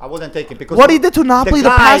 I wouldn't take him because What he did to Napoli the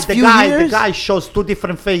past few years? The guy shows 2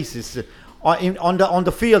 different faces. On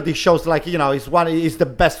the field, he shows like he's the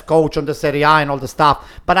best coach on the Serie A and all the stuff.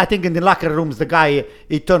 But I think in the locker rooms, the guy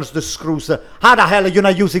he turns the screws. How the hell are you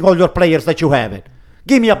not using all your players that you have? It.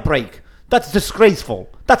 Give me a break. That's disgraceful.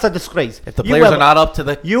 That's a disgrace. If the players are not up to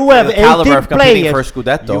the You have the caliber 18 of competing players. for a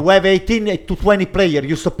Scudetto. You have 18 to 20 players.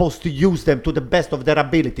 You're supposed to use them to the best of their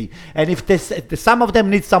ability. And if some of them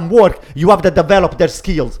need some work, you have to develop their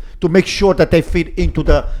skills to make sure that they fit into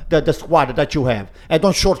the squad that you have. And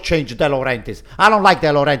don't shortchange De Laurentiis. I don't like De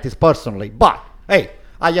Laurentiis personally, but hey,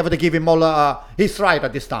 I have to give him all his right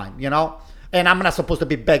at this time, you know. And I'm not supposed to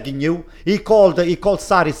be begging you. He called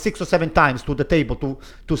Sarri 6 or 7 times to the table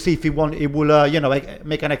to see if he will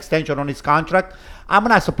make an extension on his contract. I'm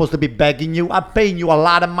not supposed to be begging you. I'm paying you a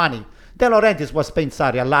lot of money. De Laurentiis was paying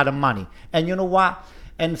Sarri a lot of money. And you know what?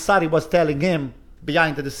 And Sarri was telling him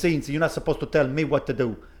behind the scenes, you're not supposed to tell me what to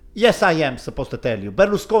do. Yes, I am supposed to tell you.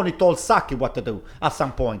 Berlusconi told Sacchi what to do at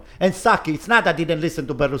some point. And Sacchi, it's not that he didn't listen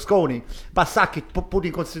to Berlusconi, but Sacchi put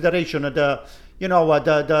in consideration the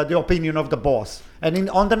opinion of the boss. And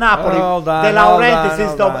on the Napoli, De Laurentiis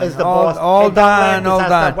is the boss. Hold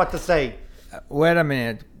on. What to say. Wait a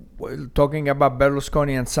minute. We're talking about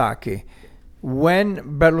Berlusconi and Sacchi.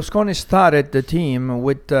 When Berlusconi started the team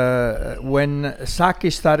when Sacchi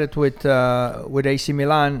started with AC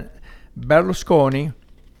Milan, Berlusconi,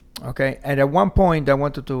 okay, and at one point I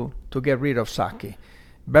wanted to get rid of Sacchi.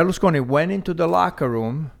 Berlusconi went into the locker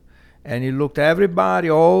room and he looked everybody,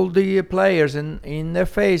 all the players in their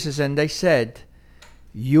faces, and they said,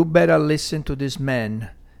 "You better listen to this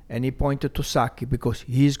man." And he pointed to Sacchi because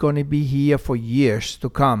he's going to be here for years to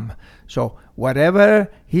come. So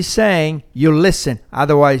whatever he's saying, you listen.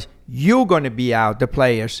 Otherwise, you're going to be out, the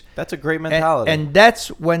players. That's a great mentality. And that's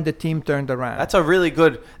when the team turned around. That's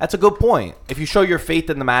a good point. If you show your faith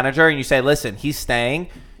in the manager and you say, listen, he's staying,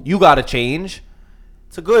 you got to change.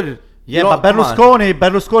 It's a good... Yeah, but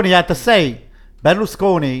Berlusconi had to say, behind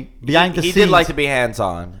the scenes... He did like to be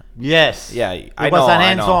hands-on. Yes. Yeah, I know.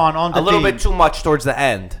 Hands-on on the team. A little team. bit too much towards the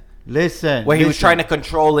end. Where he was trying to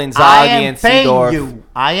control Inzaghi and Seedorf.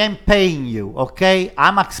 I am paying you, okay?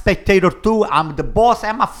 I'm a spectator too. I'm the boss.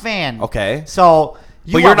 I'm a fan. Okay. So...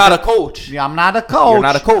 But you're not a coach. I'm not a coach. You're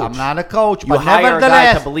not a coach. I'm not a coach. You but hire a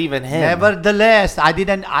guy to believe in him. Nevertheless,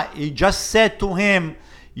 he just said to him,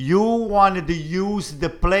 you wanted to use the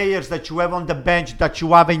players that you have on the bench that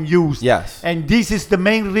you haven't used. Yes. And this is the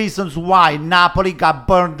main reasons why Napoli got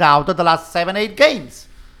burned out of the last 7-8 games.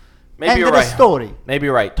 Maybe you're right. right. Story. Maybe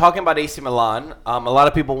you're right. Talking about AC Milan, a lot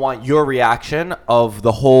of people want your reaction of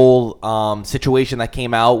the whole situation that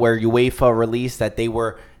came out where UEFA released that they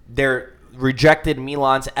rejected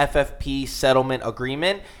Milan's FFP settlement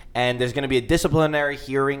agreement, and there's going to be a disciplinary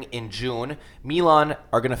hearing in June. Milan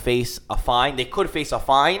are going to face a fine. They could face a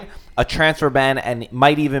fine, a transfer ban, and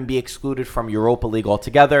might even be excluded from Europa League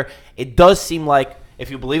altogether. It does seem like, if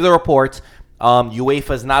you believe the reports,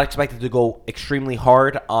 UEFA is not expected to go extremely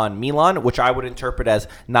hard on Milan, which I would interpret as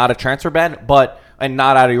not a transfer ban, and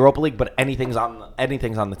not out of Europa League, but anything's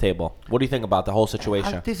on the table. What do you think about the whole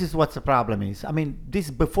situation? This is what the problem is. I mean,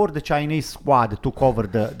 this before the Chinese squad took over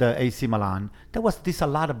the AC Milan, there was a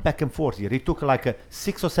lot of back and forth here. It took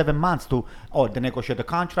 6 or 7 months to negotiate the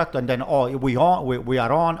contract, and then we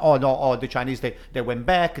are on. The Chinese they went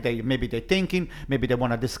back. Maybe they're thinking, maybe they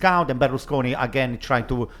want to discount, and Berlusconi again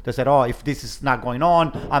they said, if this is not going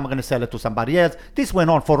on, I'm going to sell it to somebody else. This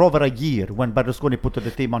went on for over a year when Berlusconi put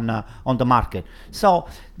the team on the market. So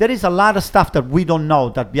there is a lot of stuff that we don't know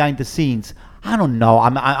that behind the scenes. I don't know.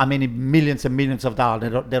 I mean, millions and millions of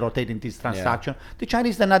dollars they rotate in this transaction. Yeah. The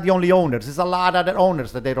Chinese, they're not the only owners. There's a lot of other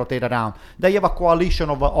owners that they rotate around. They have a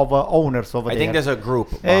coalition of owners over there. I think there's a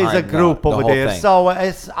group. There's a group over there. Thing. So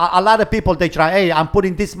it's a lot of people. They try. Hey, I'm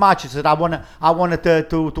putting this much. So I wanted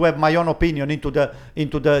to have my own opinion into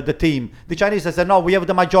the team. The Chinese they said no. We have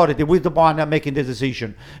the majority. We're the one making the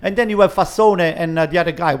decision. And then you have Fassone and the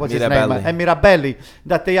other guy. What's his name? And Mirabelli.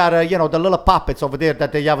 That they are the little puppets over there.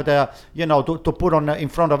 That they have to put on in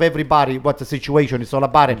front of everybody what the situation is all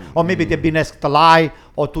about, or maybe they've been asked to lie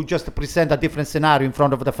or to just present a different scenario in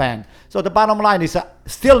front of the fan. So the bottom line is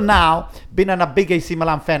still now, being a big AC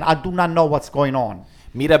Milan fan, I do not know what's going on.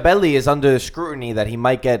 Mirabelli is under scrutiny that he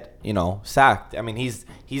might get sacked. I mean,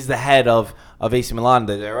 he's the head of AC Milan,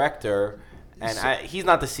 the director. And he's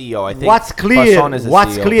not the CEO. I think what's clear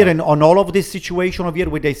CEO, on all of this situation over here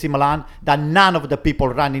with AC Milan, that none of the people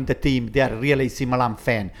running the team, they are real AC Milan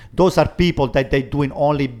fan. Those are people that they're doing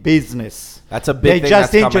only business. That's a big thing. They're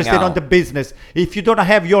just interested on the business. If you don't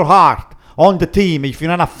have your heart on the team, if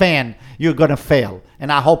you're not a fan, you're gonna fail.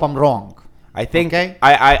 And I hope I'm wrong. I think. Okay?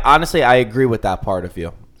 I honestly agree with that part of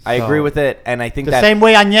you. I agree with it, and I think the same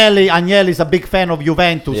way Agnelli is a big fan of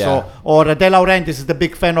Juventus, or De Laurentiis is the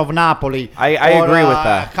big fan of Napoli. I agree with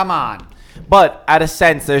that. Come on. But at a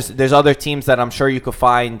sense, there's other teams that I'm sure you could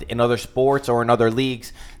find in other sports or in other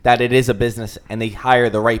leagues that it is a business and they hire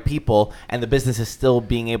the right people and the business is still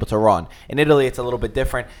being able to run. In Italy, it's a little bit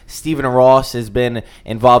different. Stephen Ross has been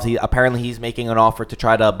involved. Apparently he's making an offer to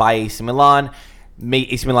try to buy AC Milan.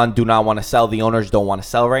 AC Milan do not want to sell. The owners don't want to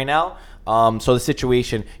sell right now. So the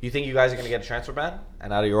situation, you think you guys are going to get a transfer ban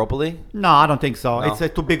and out of Europa League? No, I don't think so. No.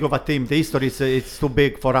 It's too big of a team. The history is it's too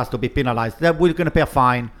big for us to be penalized. That we're going to pay a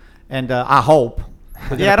fine, and I hope.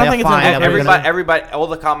 Yeah, I don't think it's gonna happen. Everybody, all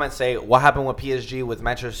the comments say, what happened with PSG, with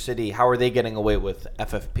Manchester City? How are they getting away with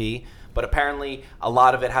FFP? But apparently, a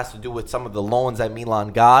lot of it has to do with some of the loans that Milan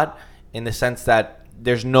got, in the sense that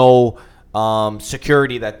there's no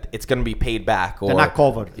security that it's going to be paid back. Or, They're not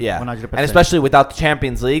covered. Yeah, 100%. and especially without the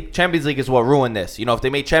Champions League. Champions League is what ruined this. You know, if they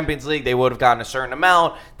made Champions League, they would have gotten a certain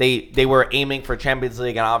amount. They were aiming for Champions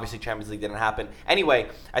League, and obviously Champions League didn't happen. Anyway,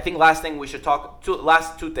 I think last thing we should talk.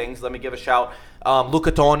 Last two things. Let me give a shout.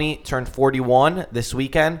 Luca Toni turned 41 this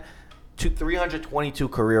weekend. 322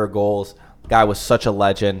 career goals. Guy was such a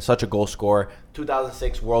legend, such a goal scorer.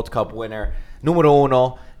 2006 World Cup winner, numero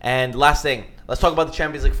uno. And last thing, let's talk about the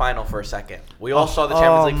Champions League final for a second. We all saw the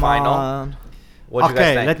Champions League final. What do you guys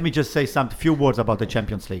Okay, think? let me just say few words about the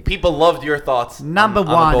Champions League. People loved your thoughts. Number on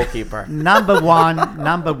one, the goalkeeper. number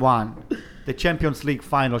one. The Champions League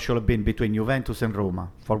final should have been between Juventus and Roma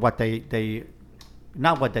for what they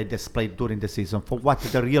not what they displayed during the season, for what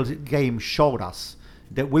the real game showed us.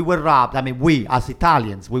 That we were robbed. I mean, we as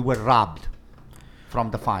Italians, we were robbed from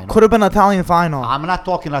the final. Could have been an Italian final. I'm not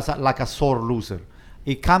talking like a sore loser.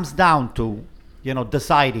 It comes down to,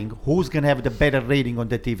 deciding who's going to have the better rating on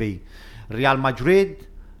the TV. Real Madrid,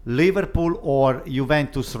 Liverpool, or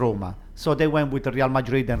Juventus, Roma. So they went with Real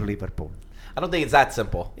Madrid and Liverpool. I don't think it's that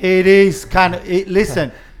simple. It is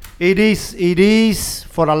listen, it is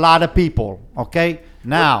for a lot of people, okay?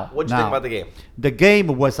 Now, What'd you think about the game? The game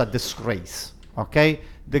was a disgrace, okay?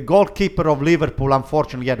 The goalkeeper of Liverpool,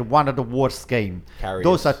 unfortunately, had one of the worst games.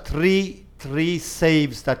 Those are three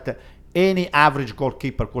saves that any average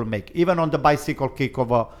goalkeeper could make. Even on the bicycle kick of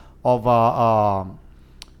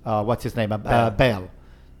what's his name, Bell.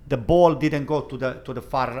 The ball didn't go to the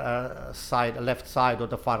far side, left side, or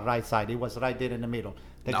the far right side. It was right there in the middle.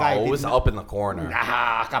 The guy it was up in the corner.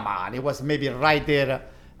 Come on. It was maybe right there.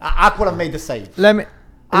 I could have made the save. Let me.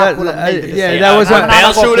 I could have made the save. that was a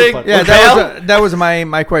Bale shooting. Yeah, that was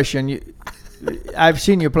my question. I've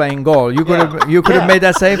seen you playing goal. You could have made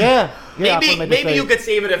that save. Yeah. I could have made the Maybe save. you could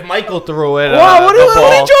save it if Michael threw it. Wow, what are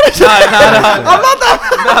you trying to say? I'm not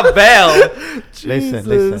that. Not Bale.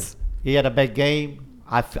 Listen. He had a bad game.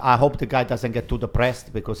 I hope the guy doesn't get too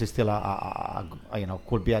depressed because he's still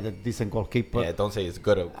could be a decent goalkeeper. Yeah, don't say he's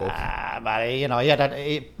good at goalkeeping.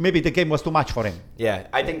 But maybe the game was too much for him. Yeah,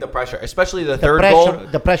 I think the pressure, especially the third goal.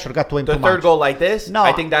 The pressure got to him The too much. third goal like this, No.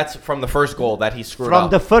 I think that's from the first goal that he screwed From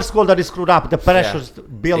up. the first goal that he screwed up, the pressure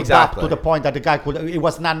built Exactly. up to the point that the guy could.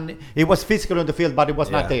 It was physical on the field, but it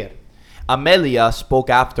was not there. Amelia spoke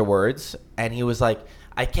afterwards, and he was like,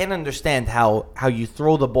 I can't understand how you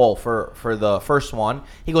throw the ball for the first one.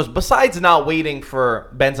 He goes, besides not waiting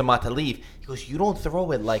for Benzema to leave, he goes, you don't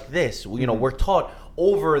throw it like this. We're taught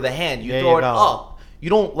over the hand. You There throw you it go. up. You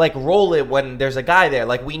don't roll it when there's a guy there.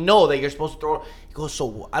 We know that you're supposed to throw it. He goes,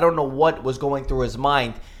 so I don't know what was going through his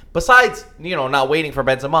mind. Besides, not waiting for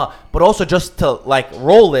Benzema, but also just to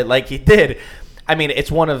roll it like he did. I mean,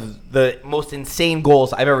 it's one of the most insane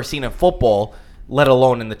goals I've ever seen in football, let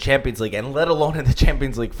alone in the Champions League, and let alone in the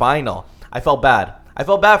Champions League final. I felt bad. I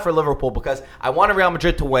felt bad for Liverpool because I wanted Real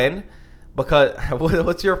Madrid to win. Because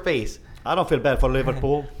what's your face? I don't feel bad for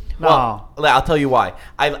Liverpool. No. Well, I'll tell you why.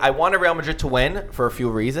 I wanted Real Madrid to win for a few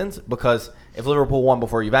reasons. Because if Liverpool won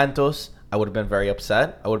before Juventus, I would have been very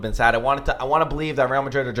upset. I would have been sad. I want to believe that Real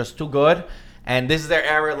Madrid are just too good, and this is their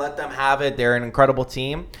era. Let them have it. They're an incredible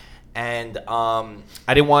team. And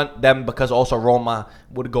I didn't want them because also Roma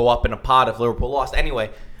would go up in a pot if Liverpool lost.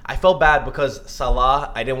 Anyway, I felt bad because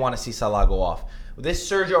Salah, I didn't want to see Salah go off. This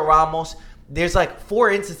Sergio Ramos, there's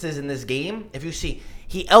 4 instances in this game. If you see,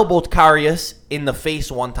 he elbowed Karius in the face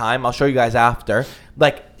one time. I'll show you guys after.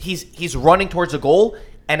 He's running towards the goal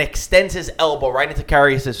and extends his elbow right into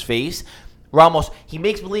Karius' face. Ramos, he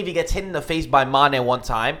makes believe he gets hit in the face by Mane one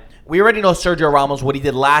time. We already know Sergio Ramos, what he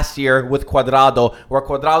did last year with Cuadrado, where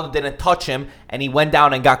Cuadrado didn't touch him, and he went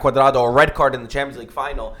down and got Cuadrado a red card in the Champions League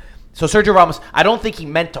final. So Sergio Ramos, I don't think he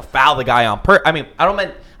meant to foul the guy on I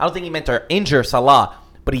don't think he meant to injure Salah,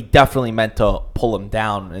 but he definitely meant to pull him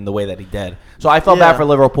down in the way that he did. So I felt bad for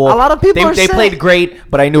Liverpool. A lot of people they saying- played great,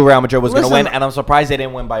 but I knew Real Madrid was going to Listen, win, and I'm surprised they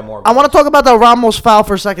didn't win by more. I want to talk about the Ramos foul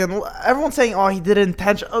for a second. Everyone's saying, "Oh, he didn't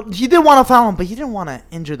intention. He did want to foul him, but he didn't want to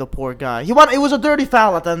injure the poor guy. It was a dirty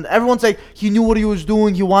foul at the end. Everyone's saying he knew what he was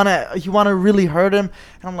doing. He wanna really hurt him."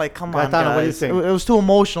 And I'm like, "Come on, Gaetano, guys. what do you think? It was too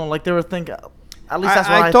emotional. They were thinking." At least that's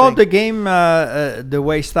what I thought think. the game, the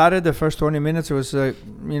way it started, the first 20 minutes was,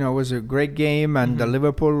 was a great game, and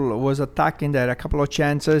Liverpool was attacking. They had a couple of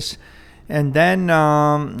chances, and then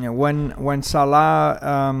when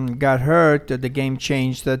Salah got hurt, the game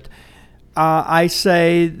changed. That I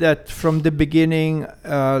say that from the beginning,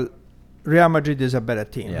 Real Madrid is a better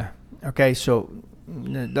team. Yeah. Okay, so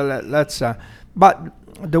let's. But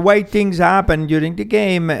the way things happened during the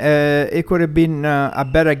game, it could have been a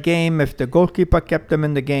better game if the goalkeeper kept them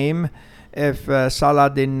in the game, if Salah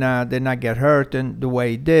did not get hurt and the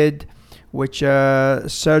way he did, which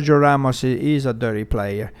Sergio Ramos is a dirty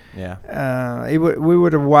player. Yeah. We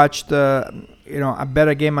would have watched a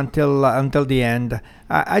better game until the end.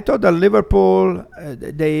 I thought that Liverpool,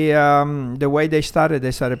 the way they started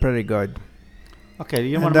pretty good. Okay,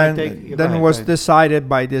 you And want then to take? then was decided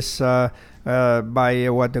by this. By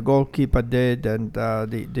what the goalkeeper did and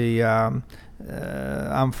the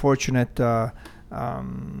unfortunate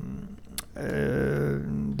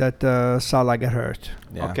that Salah got hurt.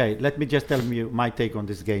 Yeah. Okay, let me just tell you my take on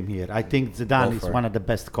this game here. I think Zidane Go is for it. one of the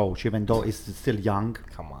best coach, even though he's still young.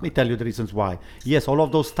 Come on. Let me tell you the reasons why. Yes, all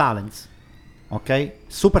of those talents, okay,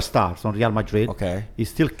 superstars on Real Madrid. Okay. He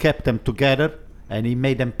still kept them together and he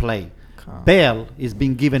made them play. Bale is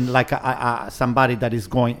being given like somebody that is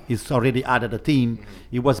already out of the team.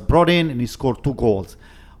 He was brought in and he scored 2 goals.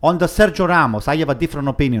 On the Sergio Ramos, I have a different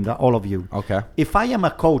opinion than all of you. Okay. If I am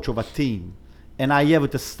a coach of a team and I have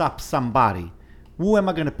to stop somebody, who am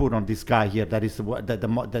I going to put on this guy here that is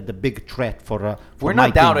the big threat for We're my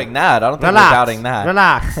not doubting team? that. I don't think Relax, we're doubting that.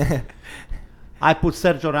 Relax. I put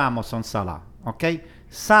Sergio Ramos on Salah, okay?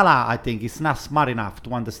 Salah, I think, is not smart enough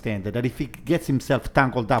to understand that if he gets himself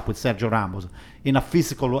tangled up with Sergio Ramos in a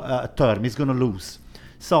physical term, he's going to lose.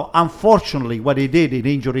 So, unfortunately, what he did,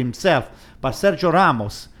 he injured himself. But Sergio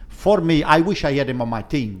Ramos, for me, I wish I had him on my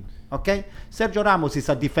team. Okay? Sergio Ramos is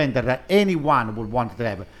a defender that anyone would want to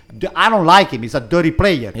have. I don't like him. He's a dirty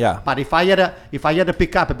player. Yeah. But if I had to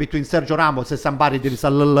pick up between Sergio Ramos and somebody that is a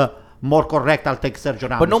little more correct, I'll take Sergio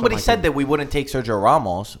Ramos. But nobody on my said team. that we wouldn't take Sergio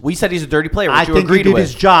Ramos. We said he's a dirty player, which I you think he agreed did with.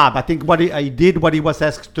 his job. I think he did what he was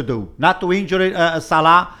asked to do. Not to injure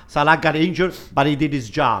Salah. Salah got injured, but he did his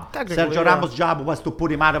job. Technically, Sergio yeah. Ramos' job was to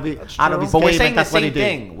put him out of his true. game, But we're and saying the that's what he same did.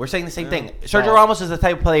 thing. We're saying the same thing. Sergio Ramos is the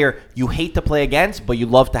type of player you hate to play against, but you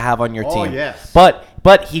love to have on your Oh, team. yes.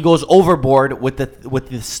 But he goes overboard with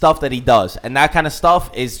the stuff that he does, and that kind of stuff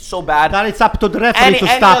is so bad. Then it's up to the referee to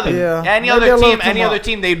stop him. Yeah. Any Maybe other a little team, too any other much.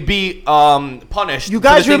 team, they'd be punished. You for the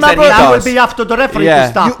guys things remember- that That he will does. be up to the referee Yeah.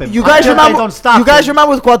 to stop him. You guys Until they remember? don't stop You guys him.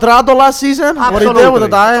 remember with Cuadrado last season? What he did with the Absolutely.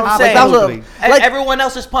 dive? I'm Like, that was a- saying. like- Everyone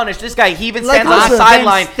else is punished. This guy, he even Like, stands on the listen,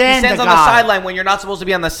 sideline. He stand stands the on the guy. sideline when you're not supposed to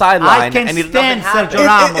be on the sideline. I can and stand Sergio It-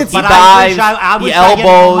 Ramos, it's- but he I wish dives, I he wish I had him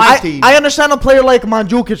on elbows. my team. I understand a player like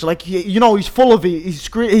Mandzukic, like he's full of it.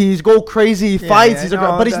 He's go crazy. He fights. yeah, He's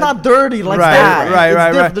no, but he's that- not dirty like right, that. right, It's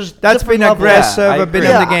right, diff- right. there's That's different been levels. aggressive. Yeah, I been agree. in the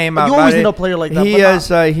Yeah, game. you but always need a player like that, He but is.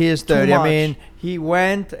 not He is too dirty. I much. mean, he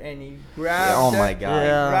went and he grabbed. Oh my it, God. He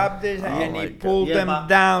Yeah. grabbed it and my he God. pulled Yeah, them but-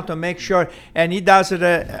 down to make sure. And he does it,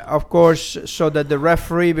 of course, so that the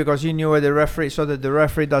referee, because he knew the referee, so that the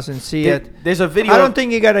referee doesn't see it. There's a video. I don't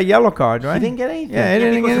think he got a yellow card, right? he didn't get anything. Yeah, he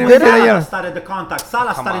didn't Because get when a Salah yellow. started the contact.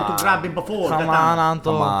 Salah Come started on. to grab him before. Come that on, time.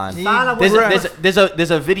 Anto. Come on. Salah There's was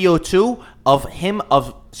there's a video too of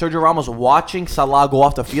Sergio Ramos watching Salah go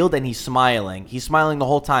off the field and he's smiling. He's smiling the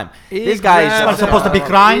whole time. This guy grabbed is him. supposed to be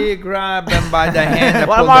crying? He grabbed him by the hand and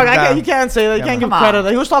Well, pulled Mark, him down. you can't say that. You can't give Come on. credit.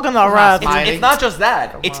 He was talking to on, rap. Smiley. It's not just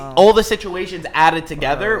that. It's all the situations added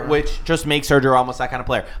together, which just makes Sergio Ramos that kind of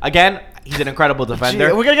player. Again, he's an incredible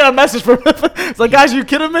defender. We're gonna get a message from him. It's like, guys, you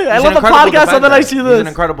kidding me? I He's love an the incredible podcast, and then I see defender. this. He's an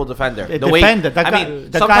incredible defender. A The way, defender. That I guy- mean,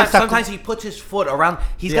 the sometimes, guy's a- sometimes he puts his foot around.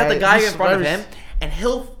 He's got Yeah, the guy he's in front of very- him, and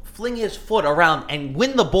he'll fling his foot around and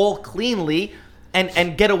win the ball cleanly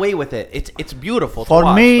and get away with it. It's beautiful to For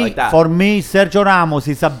watch me, like that. Sergio Ramos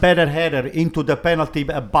is a better header into the penalty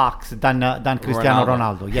box than Cristiano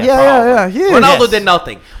Ronaldo. Yes. Yeah, he is. Ronaldo Yes. did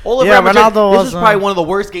nothing. All of Yeah, Real Madrid, Ronaldo this is was, probably one of the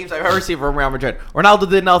worst games I've ever seen from Real Madrid. Ronaldo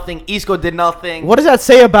did nothing. Isco did nothing. What does that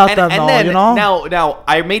say about And, them, and though? then You know? now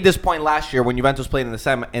I made this point last year when Juventus played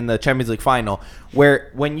in the Champions League final,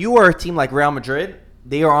 where when you are a team like Real Madrid,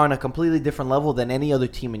 they are on a completely different level than any other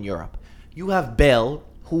team in Europe. You have Bale,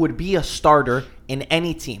 who would be a starter in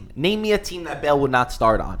any team. Name me a team that Bale would not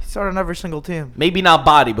start on. He started on every single team. Maybe not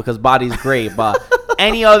Body because Body's great, but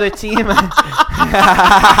any other team, You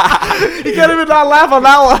can't even not laugh on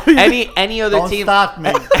that one. any other Don't team, start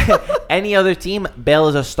me. any other team, Bale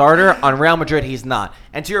is a starter. On Real Madrid, he's not.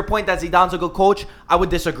 And to your point that Zidane's a good coach, I would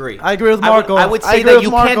disagree. I agree with Marco. I would I say agree that with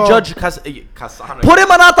you Marco. can't judge Cassano. Put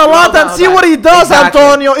him on Atalanta and see what he does, Exactly.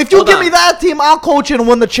 Antonio. If you Hold give on. me that team, I'll coach and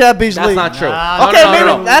win the Champions That's League. not true. Nah, Okay,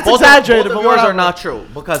 maybe that's exaggerated, Both but of yours whatever. are not true.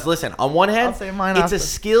 Because listen, on one hand, I'll say mine it's after. a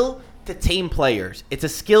skill to tame players. It's a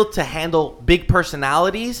skill to handle big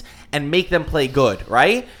personalities and make them play good,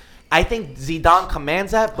 right? I think Zidane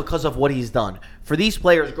commands that because of what he's done. For these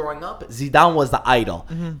players growing up, Zidane was the idol.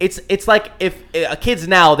 Mm-hmm. It's like if kids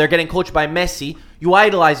now, they're getting coached by Messi, you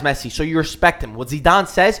idolize Messi, so you respect him. What Zidane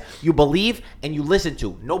says, you believe and you listen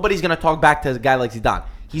to. Nobody's going to talk back to a guy like Zidane.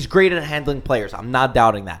 He's great at handling players. I'm not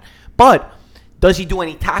doubting that. But does he do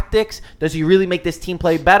any tactics? Does he really make this team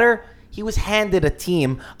play better? He was handed a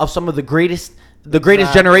team of some of the greatest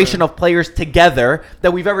generation of players together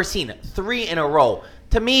that we've ever seen. 3 in a row.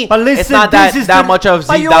 To me, But listen, it's not this is that much of Zidane.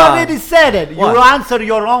 But you already said it. What? You answer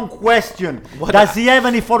your own question. What? Does he have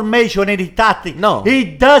any formation, any tactic? No. He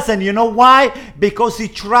doesn't. You know why? Because he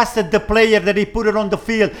trusted the player that he put it on the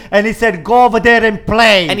field. And he said, go over there and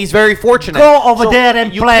play. And he's very fortunate. Go over So there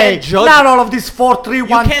and you play. can't judge- Not all of this 4-3-1-2. You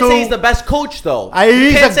can't say he's the best coach, though. You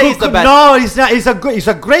He's can't a say good he's the co- best. No, he's not. He's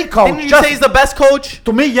a great coach. Didn't you Just- say he's the best coach?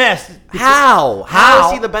 to me, yes. How? How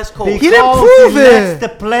is he the best coach? He didn't Because prove he lets it. the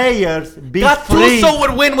players be Gattuso free.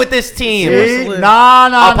 would win with this team. See? Listen. No,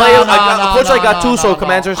 A coach like no, Gattuso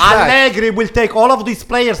commands respect. Allegri will take all of these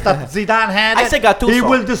players that Zidane had. I say Gattuso. He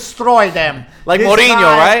will destroy them. Like This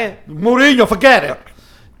Mourinho, right? Mourinho, forget it.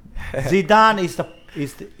 Zidane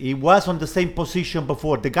he was on the same position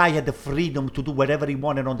before. The guy had the freedom to do whatever he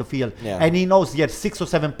wanted on the field. Yeah. And he knows he had 6 or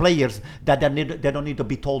 7 players that they don't need to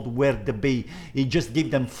be told where to be. He just give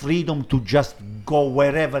them freedom to just go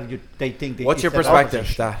wherever they think they What's your it's their perspective,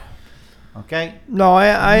 opposition. Stat? Okay? No,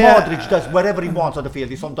 I Modric does whatever he wants on the field.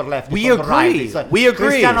 He's on the left. We he's on the right. agree. He's We agree.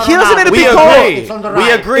 Cristiano He doesn't need to Ronaldo. be We coached. agree. It's on the We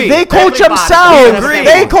right. agree. They coach Everybody. themselves. We agree.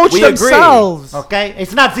 They coach We agree. themselves. Okay?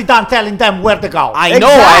 It's not Zidane telling them where to go. I know.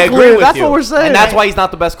 I Exactly. agree with That's you. what we're saying. And that's why he's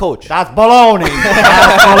not the best coach. That's baloney.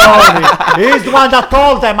 That's baloney. He's the one that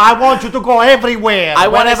told them, I want you to go everywhere. I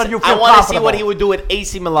want whenever you to feel see what comfortable. he would do at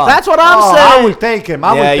AC Milan. That's what I'm I saying. will take him.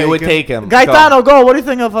 I will yeah, take you would him. take him. Gaetano, go. What do you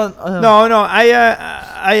think of No,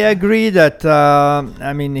 I agree that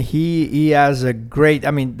I mean he has a great.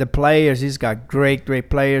 I mean the players, he's got great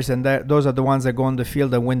players, and those are the ones that go on the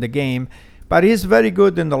field and win the game. But he's very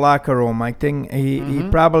good in the locker room. I think he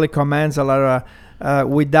probably commands a lot of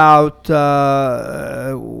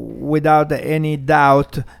without any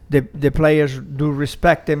doubt. The players do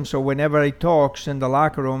respect him. So whenever he talks in the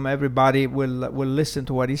locker room, everybody will listen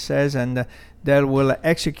to what he says, and they will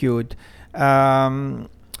execute.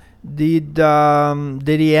 Did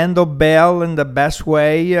he handle Bale in the best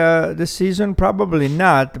way this season? Probably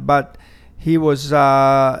not, but he was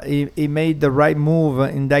he made the right move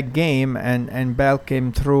in that game, and Bale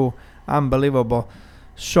came through unbelievable.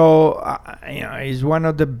 So he's one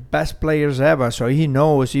of the best players ever. So he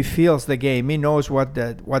knows, he feels the game, he knows what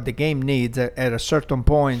the game needs at a certain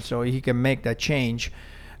point, so he can make that change.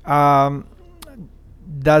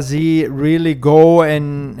 Does he really go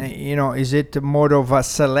and is it more of a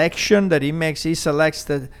selection that he selects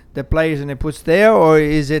the players and he puts there, or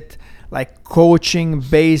is it like coaching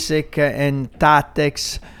basic and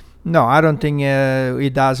tactics? No, I don't think he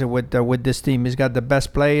does it with this team. He's got the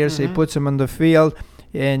best players. He puts them on the field,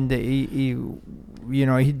 and he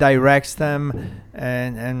directs them,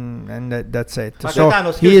 and that's it. So Gaetano,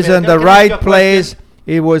 excuse he is me, in can I the ask right you a place.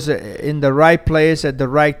 He was in the right place at the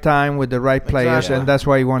right time with the right players, Exactly. and that's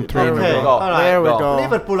why he won 3 in a There we row. go. All right. There we go.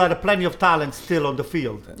 Liverpool had plenty of talent still on the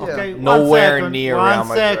field. Okay, Nowhere near Real One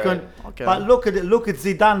Madrid. second. Okay. But look at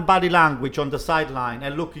Zidane body language on the sideline,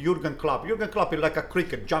 and look Jurgen Klopp. Jurgen Klopp is like a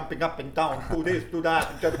cricket, jumping up and down, do this, do that.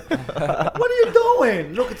 What are you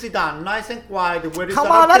doing? Look at Zidane, nice and quiet. Where is Come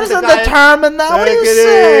the on, that the doesn't guy- determine that. What are you Take it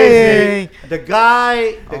saying? easy. The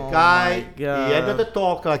guy, Oh he my God. ended the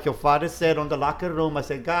talk like your father said on the locker room. I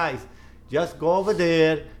said, guys, just go over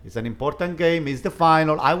there. It's an important game. It's the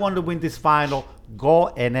final. I want to win this final. Go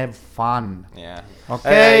and have fun. Yeah.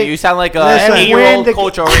 Okay. You sound like a Listen, 8-year-old win the-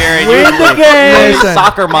 coach over here. And win usually the game. those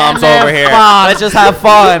soccer moms And have over here. fun. Let's just have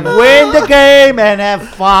fun. Win the game and have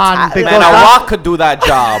fun. Man, a that's- rock could do that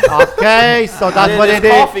job. Okay, so that's what This it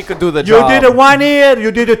is. coffee could do the You job. did it 1 year,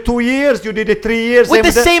 you did it 2 years, you did it 3 years. With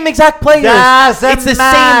the same exact players. Doesn't It's the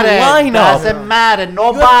matter. same lineup. Doesn't matter. You have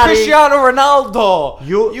Nobody. Cristiano Ronaldo.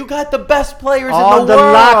 You- You got the best players On in the the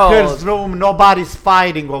world. lockers room, nobody's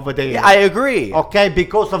fighting over there. Yeah, I agree. okay,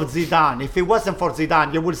 because of Zidane. If it wasn't for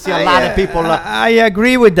Zidane, you will see a lot of people. I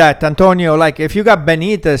agree with that, Antonio. Like if you got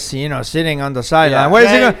Benitez, sitting on the sideline,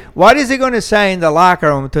 Yeah. what is he going to say in the locker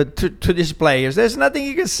room to these players? There's nothing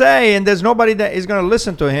he can say, and there's nobody that is going to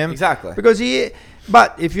listen to him. Exactly. Because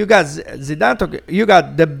but if you got Zidane, you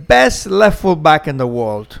got the best left fullback in the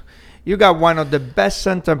world. You got one of the best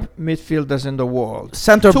center midfielders in the world.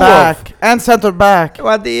 Center Two back and center back.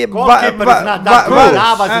 Well, the Goalkeeper is not that good.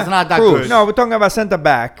 Navas is not that good. No, we're talking about center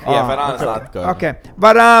back. Yeah, Varane is not good. Okay,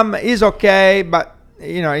 but he's okay, but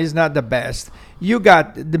he's not the best. You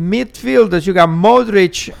got the midfielders. You got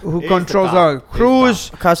Modric, who He's controls the top. our Cruz,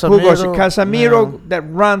 top. who goes Casemiro. Casemiro that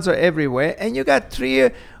runs everywhere, and you got three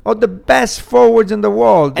of the best forwards in the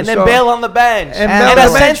world. And then Bale on the bench. And And, Bale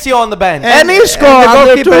on the bench. Asensio on the bench. And Isco the on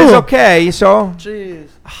there goalkeeper is too. okay. So Jeez.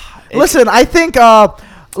 Listen, I think,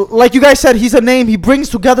 like you guys said, he's a name. He brings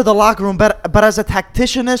together the locker room. But as a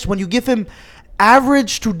tacticianist, when you give him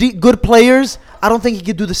average to good players, I don't think he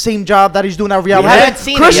could do the same job that he's doing at Real We Madrid. haven't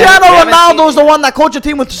seen it yet. Cristiano We haven't Ronaldo seen is the it. one that coached a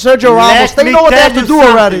team with Sergio Ramos. Let They me know what they tell have to you do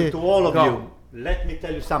something already. To all of Go. you. Let me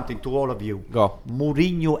tell you something to all of you. Go.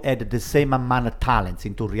 Mourinho had the same amount of talents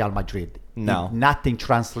into Real Madrid. No. Nothing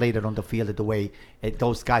translated on the field the way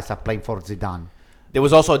those guys are playing for Zidane. There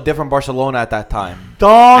was also a different Barcelona at that time.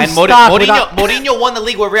 Don't And start without- Mourinho won the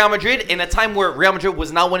league with Real Madrid in a time where Real Madrid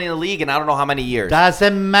was not winning the league in I don't know how many years.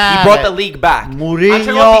 Doesn't matter. He brought the league back. Mourinho-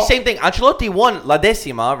 Ancelotti, same thing. Ancelotti won La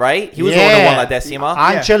Decima, right? He was the one who won La Decima.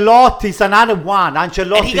 Ancelotti's another one.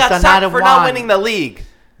 Ancelotti's And he got another sacked for one. not winning the league.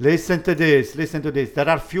 Listen to this. Listen to this. There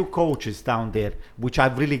are few coaches down there which I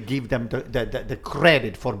really give them the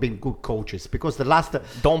credit for being good coaches because the last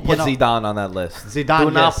Don't put Zidane on that list. Zidane, Do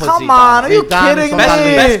not yes. put Come Zidane. on, are you Zidane is kidding on me? that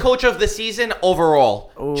list. Best coach of the season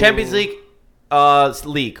overall. Champions League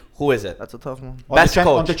league. Who is it? That's a tough one. On Best the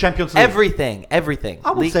coach. on the Champions League. Everything.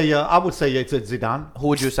 I would League. say it's Zidane. Who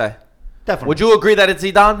would you say? Definitely. Would you agree that it's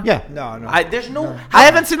Zidane? Yeah. no. There's no. I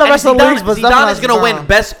haven't seen the And rest of the leagues, but Zidane is definitely going to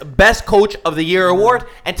win best coach of the year award.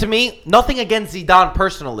 And to me, nothing against Zidane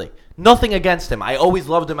personally. Nothing against him. I always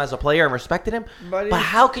loved him as a player and respected him. But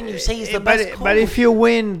how can you say he's the best coach? But if you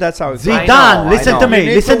win, that's how it goes. I Zidane, know, listen I to know. You me.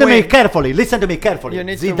 need Listen to to me win. carefully. Listen to me carefully. You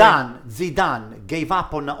need to Zidane gave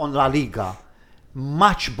up on La Liga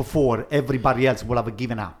much before everybody else will have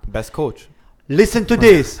given up. Best coach. Listen to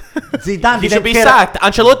this. Zidane He didn't should be care- sacked.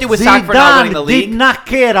 Ancelotti was sacked for not winning the Zidane league. did not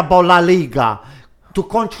care about La Liga. To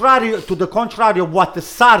the contrary of what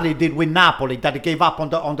Sarri did with Napoli, that he gave up on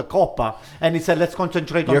the Coppa, and he said, "Let's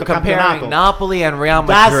concentrate on You're the comparing Campionato." Napoli and Real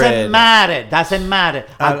Madrid. Doesn't matter.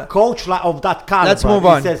 A coach of that caliber, Let's move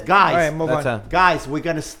on. he says, All "Guys, right, move That's on. it. guys, we're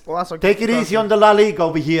gonna that's a take good it easy on the La Liga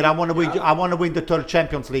over here. I want to win. I want to win the third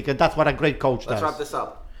Champions League, and that's what a great coach Let's does." wrap this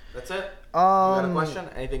up. That's it. You got a question?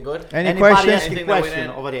 Anything good? Any Anybody questions? asking Anything that we question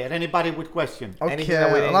didn't- over there? Anybody with question? Anything that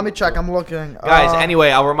we Okay, didn't- let me check. I'm looking. Guys,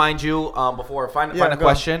 anyway, I'll remind you before find a go.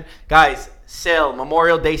 question. Guys, sale,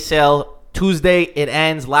 Memorial Day sale, Tuesday it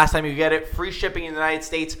ends. Last time you get it, free shipping in the United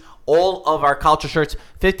States. All of our culture shirts,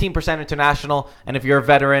 15% international. And if you're a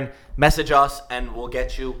veteran, message us and we'll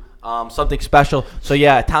get you something special. So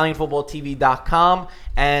yeah, ItalianFootballTV.com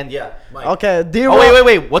and yeah, Mike. Okay, Oh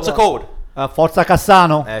wait, what's the code? Forza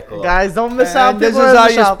Cassano. guys, don't miss out. And this People is in how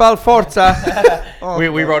the you shop. spell Forza.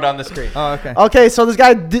 We wrote on the screen. Oh, okay. Okay, so this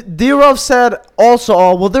guy Dirov said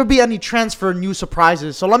also, will there be any transfer new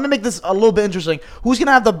surprises? So let me make this a little bit interesting. Who's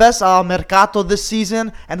gonna have the best mercato this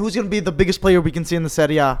season, and who's gonna be the biggest player we can see in the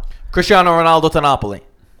Serie A? Cristiano Ronaldo to Napoli.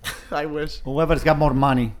 I wish. Whoever's got more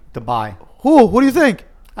money to buy. Who? Who do you think?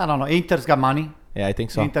 I don't know. Inter's got money. Yeah, I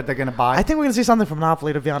think so. Inter they're gonna buy. I think we're gonna see something from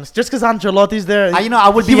Napoli, to be honest. Just because Ancelotti's there. I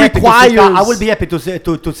will be he happy requires. I will be happy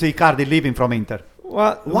to see Cardi leaving from Inter.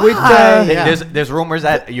 Well, Why? with Yeah. There's rumors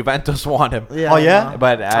that Juventus want him. Yeah, Oh, yeah?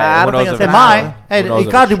 But I who don't think knows that's if They gonna it's might. true. Hey, Who knows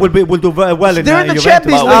if Icardi it's will do very well in They're in the Juventus.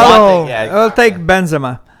 Champions But League. we want though. it, yeah. I'll take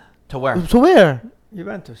Benzema. To where? To where?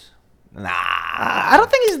 Juventus. Nah. I don't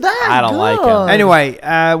think he's that. I don't like him. Anyway,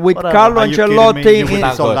 with Whatever. Carlo Are you kidding me? Ancelotti, You would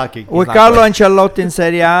not be so good. lucky. with not Carlo good. Ancelotti in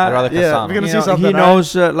Serie I'd A, rather Yeah, Cassano. we're gonna you see know, something, he right?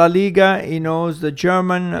 knows La Liga, he knows the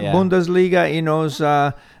German Yeah. Bundesliga, he knows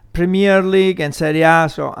Premier League and Serie A.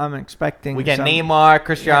 So I'm expecting We get some, Neymar,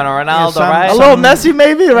 Cristiano Yeah, Ronaldo, some- right? A little Messi,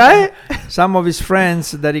 maybe, right? some of his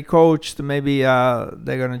friends that he coached. Maybe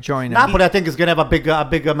they're gonna join him. Napoli, I think, is gonna have a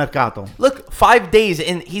bigger mercato. Look, 5 days,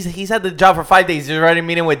 and he's had the job for 5 days. He's already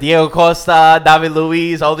meeting with Diego Costa, David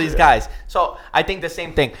Luiz, all these guys. So I think the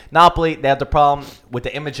same thing. Napoli, they have the problem with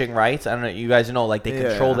the imaging rights. I don't know, you guys know, like they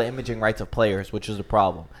control the imaging rights of players, which is the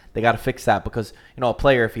problem. They got to fix that because, a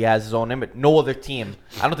player, if he has his own image, no other team.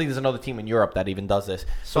 I don't think there's another team in Europe that even does this.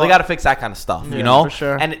 So they got to fix that kind of stuff, for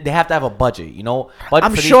sure. And they have to have a budget, But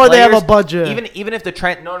I'm for these sure they have a players, budget. Even if the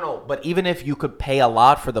trend, but even if you could pay a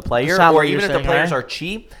lot for the player, salary or even you're if the saying, players right? are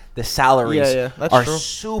cheap, the salaries that's are true.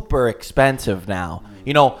 super expensive now.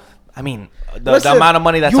 I mean, the Listen, amount of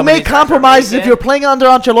money that you some of make these guys are compromises. If making- you're playing under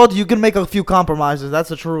Ancelotti, you can make a few compromises. That's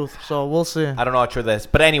the truth. So we'll see. I don't know how true this,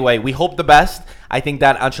 but anyway, we hope the best. I think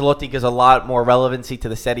that Ancelotti gives a lot more relevancy to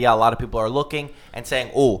the Serie A. A lot of people are looking and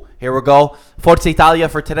saying, "Oh, here we go, Forza Italia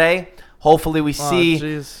for today." Hopefully, we see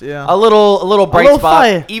a little bright little spot,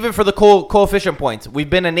 fire. even for the coefficient points.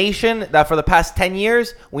 We've been a nation that for the past 10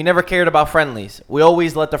 years, we never cared about friendlies. We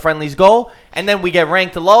always let the friendlies go, and then we get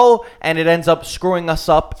ranked low, and it ends up screwing us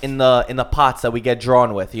up in the pots that we get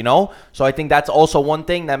drawn with. So I think that's also one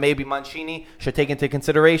thing that maybe Mancini should take into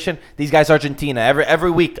consideration. These guys, Argentina,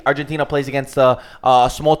 every week Argentina plays against a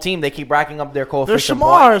small team. They keep racking up their They're coefficient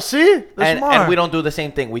smart. points. See, they're smart. And we don't do the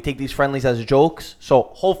same thing. We take these friendlies as jokes.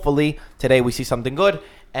 So hopefully today we see something good.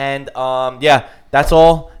 And that's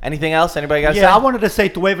all. Anything else? Anybody got to say? Yeah, I wanted to say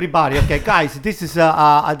to everybody, okay, guys, this is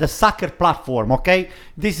the soccer platform, okay?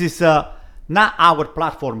 This is not our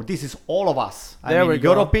platform. This is all of us. There we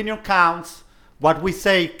your go. opinion counts. What we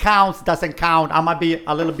say counts, doesn't count. I might be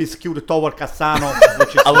a little bit skewed toward Cassano,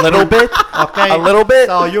 which is A little bit? okay? A little bit?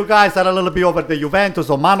 So you guys are a little bit over the Juventus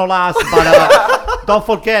or Manolas, but don't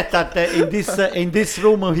forget that in this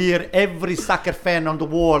room here, every soccer fan on the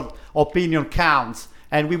world opinion counts.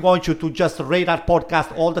 And we want you to just rate our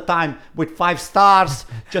podcast all the time with 5 stars.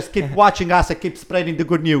 Just keep watching us and keep spreading the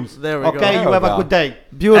good news. There we go. Okay, There you we have go. a good day.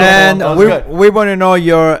 Beautiful. And was we, good. we want to know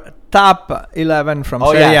your top 11 from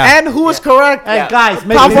Oh, Serie A. yeah. And who is correct? Hey Yeah. guys,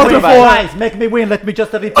 make Top me win. 44. Guys, make me win. Let me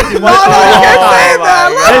just repeat it one No, no, time. you can't Oh, say my that.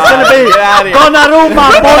 God. It's gonna be Get outta here. Donnarumma,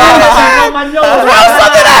 Bonucci,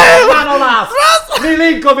 Romagnoli, Manolas,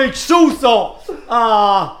 Milinkovic, Suso,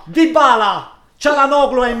 Dybala,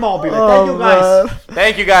 Çalhanoğlu, and Immobile. Thank you guys. man.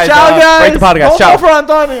 Thank you guys. Ciao, guys. Break the podcast. Don't Ciao. go for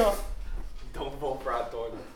Antonio. Don't vote for Antonio.